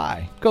just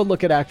lie. Go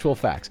look at actual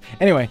facts.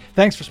 Anyway,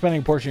 thanks for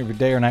spending a portion of your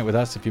day or night with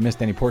us. If you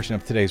missed any portion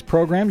of today's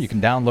program, you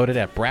can download it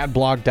at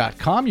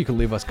bradblog.com. You can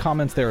leave us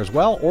comments there as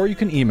well, or you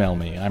can email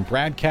me. I'm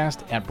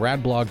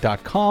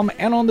bradcast@bradblog.com,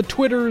 and on the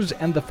Twitters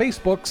and the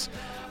Facebooks,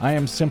 I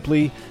am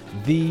simply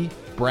the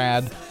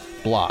Brad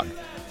Blog.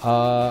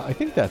 I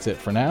think that's it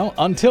for now.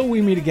 Until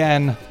we meet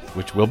again,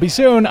 which will be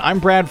soon, I'm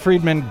Brad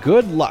Friedman.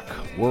 Good luck,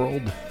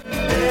 world.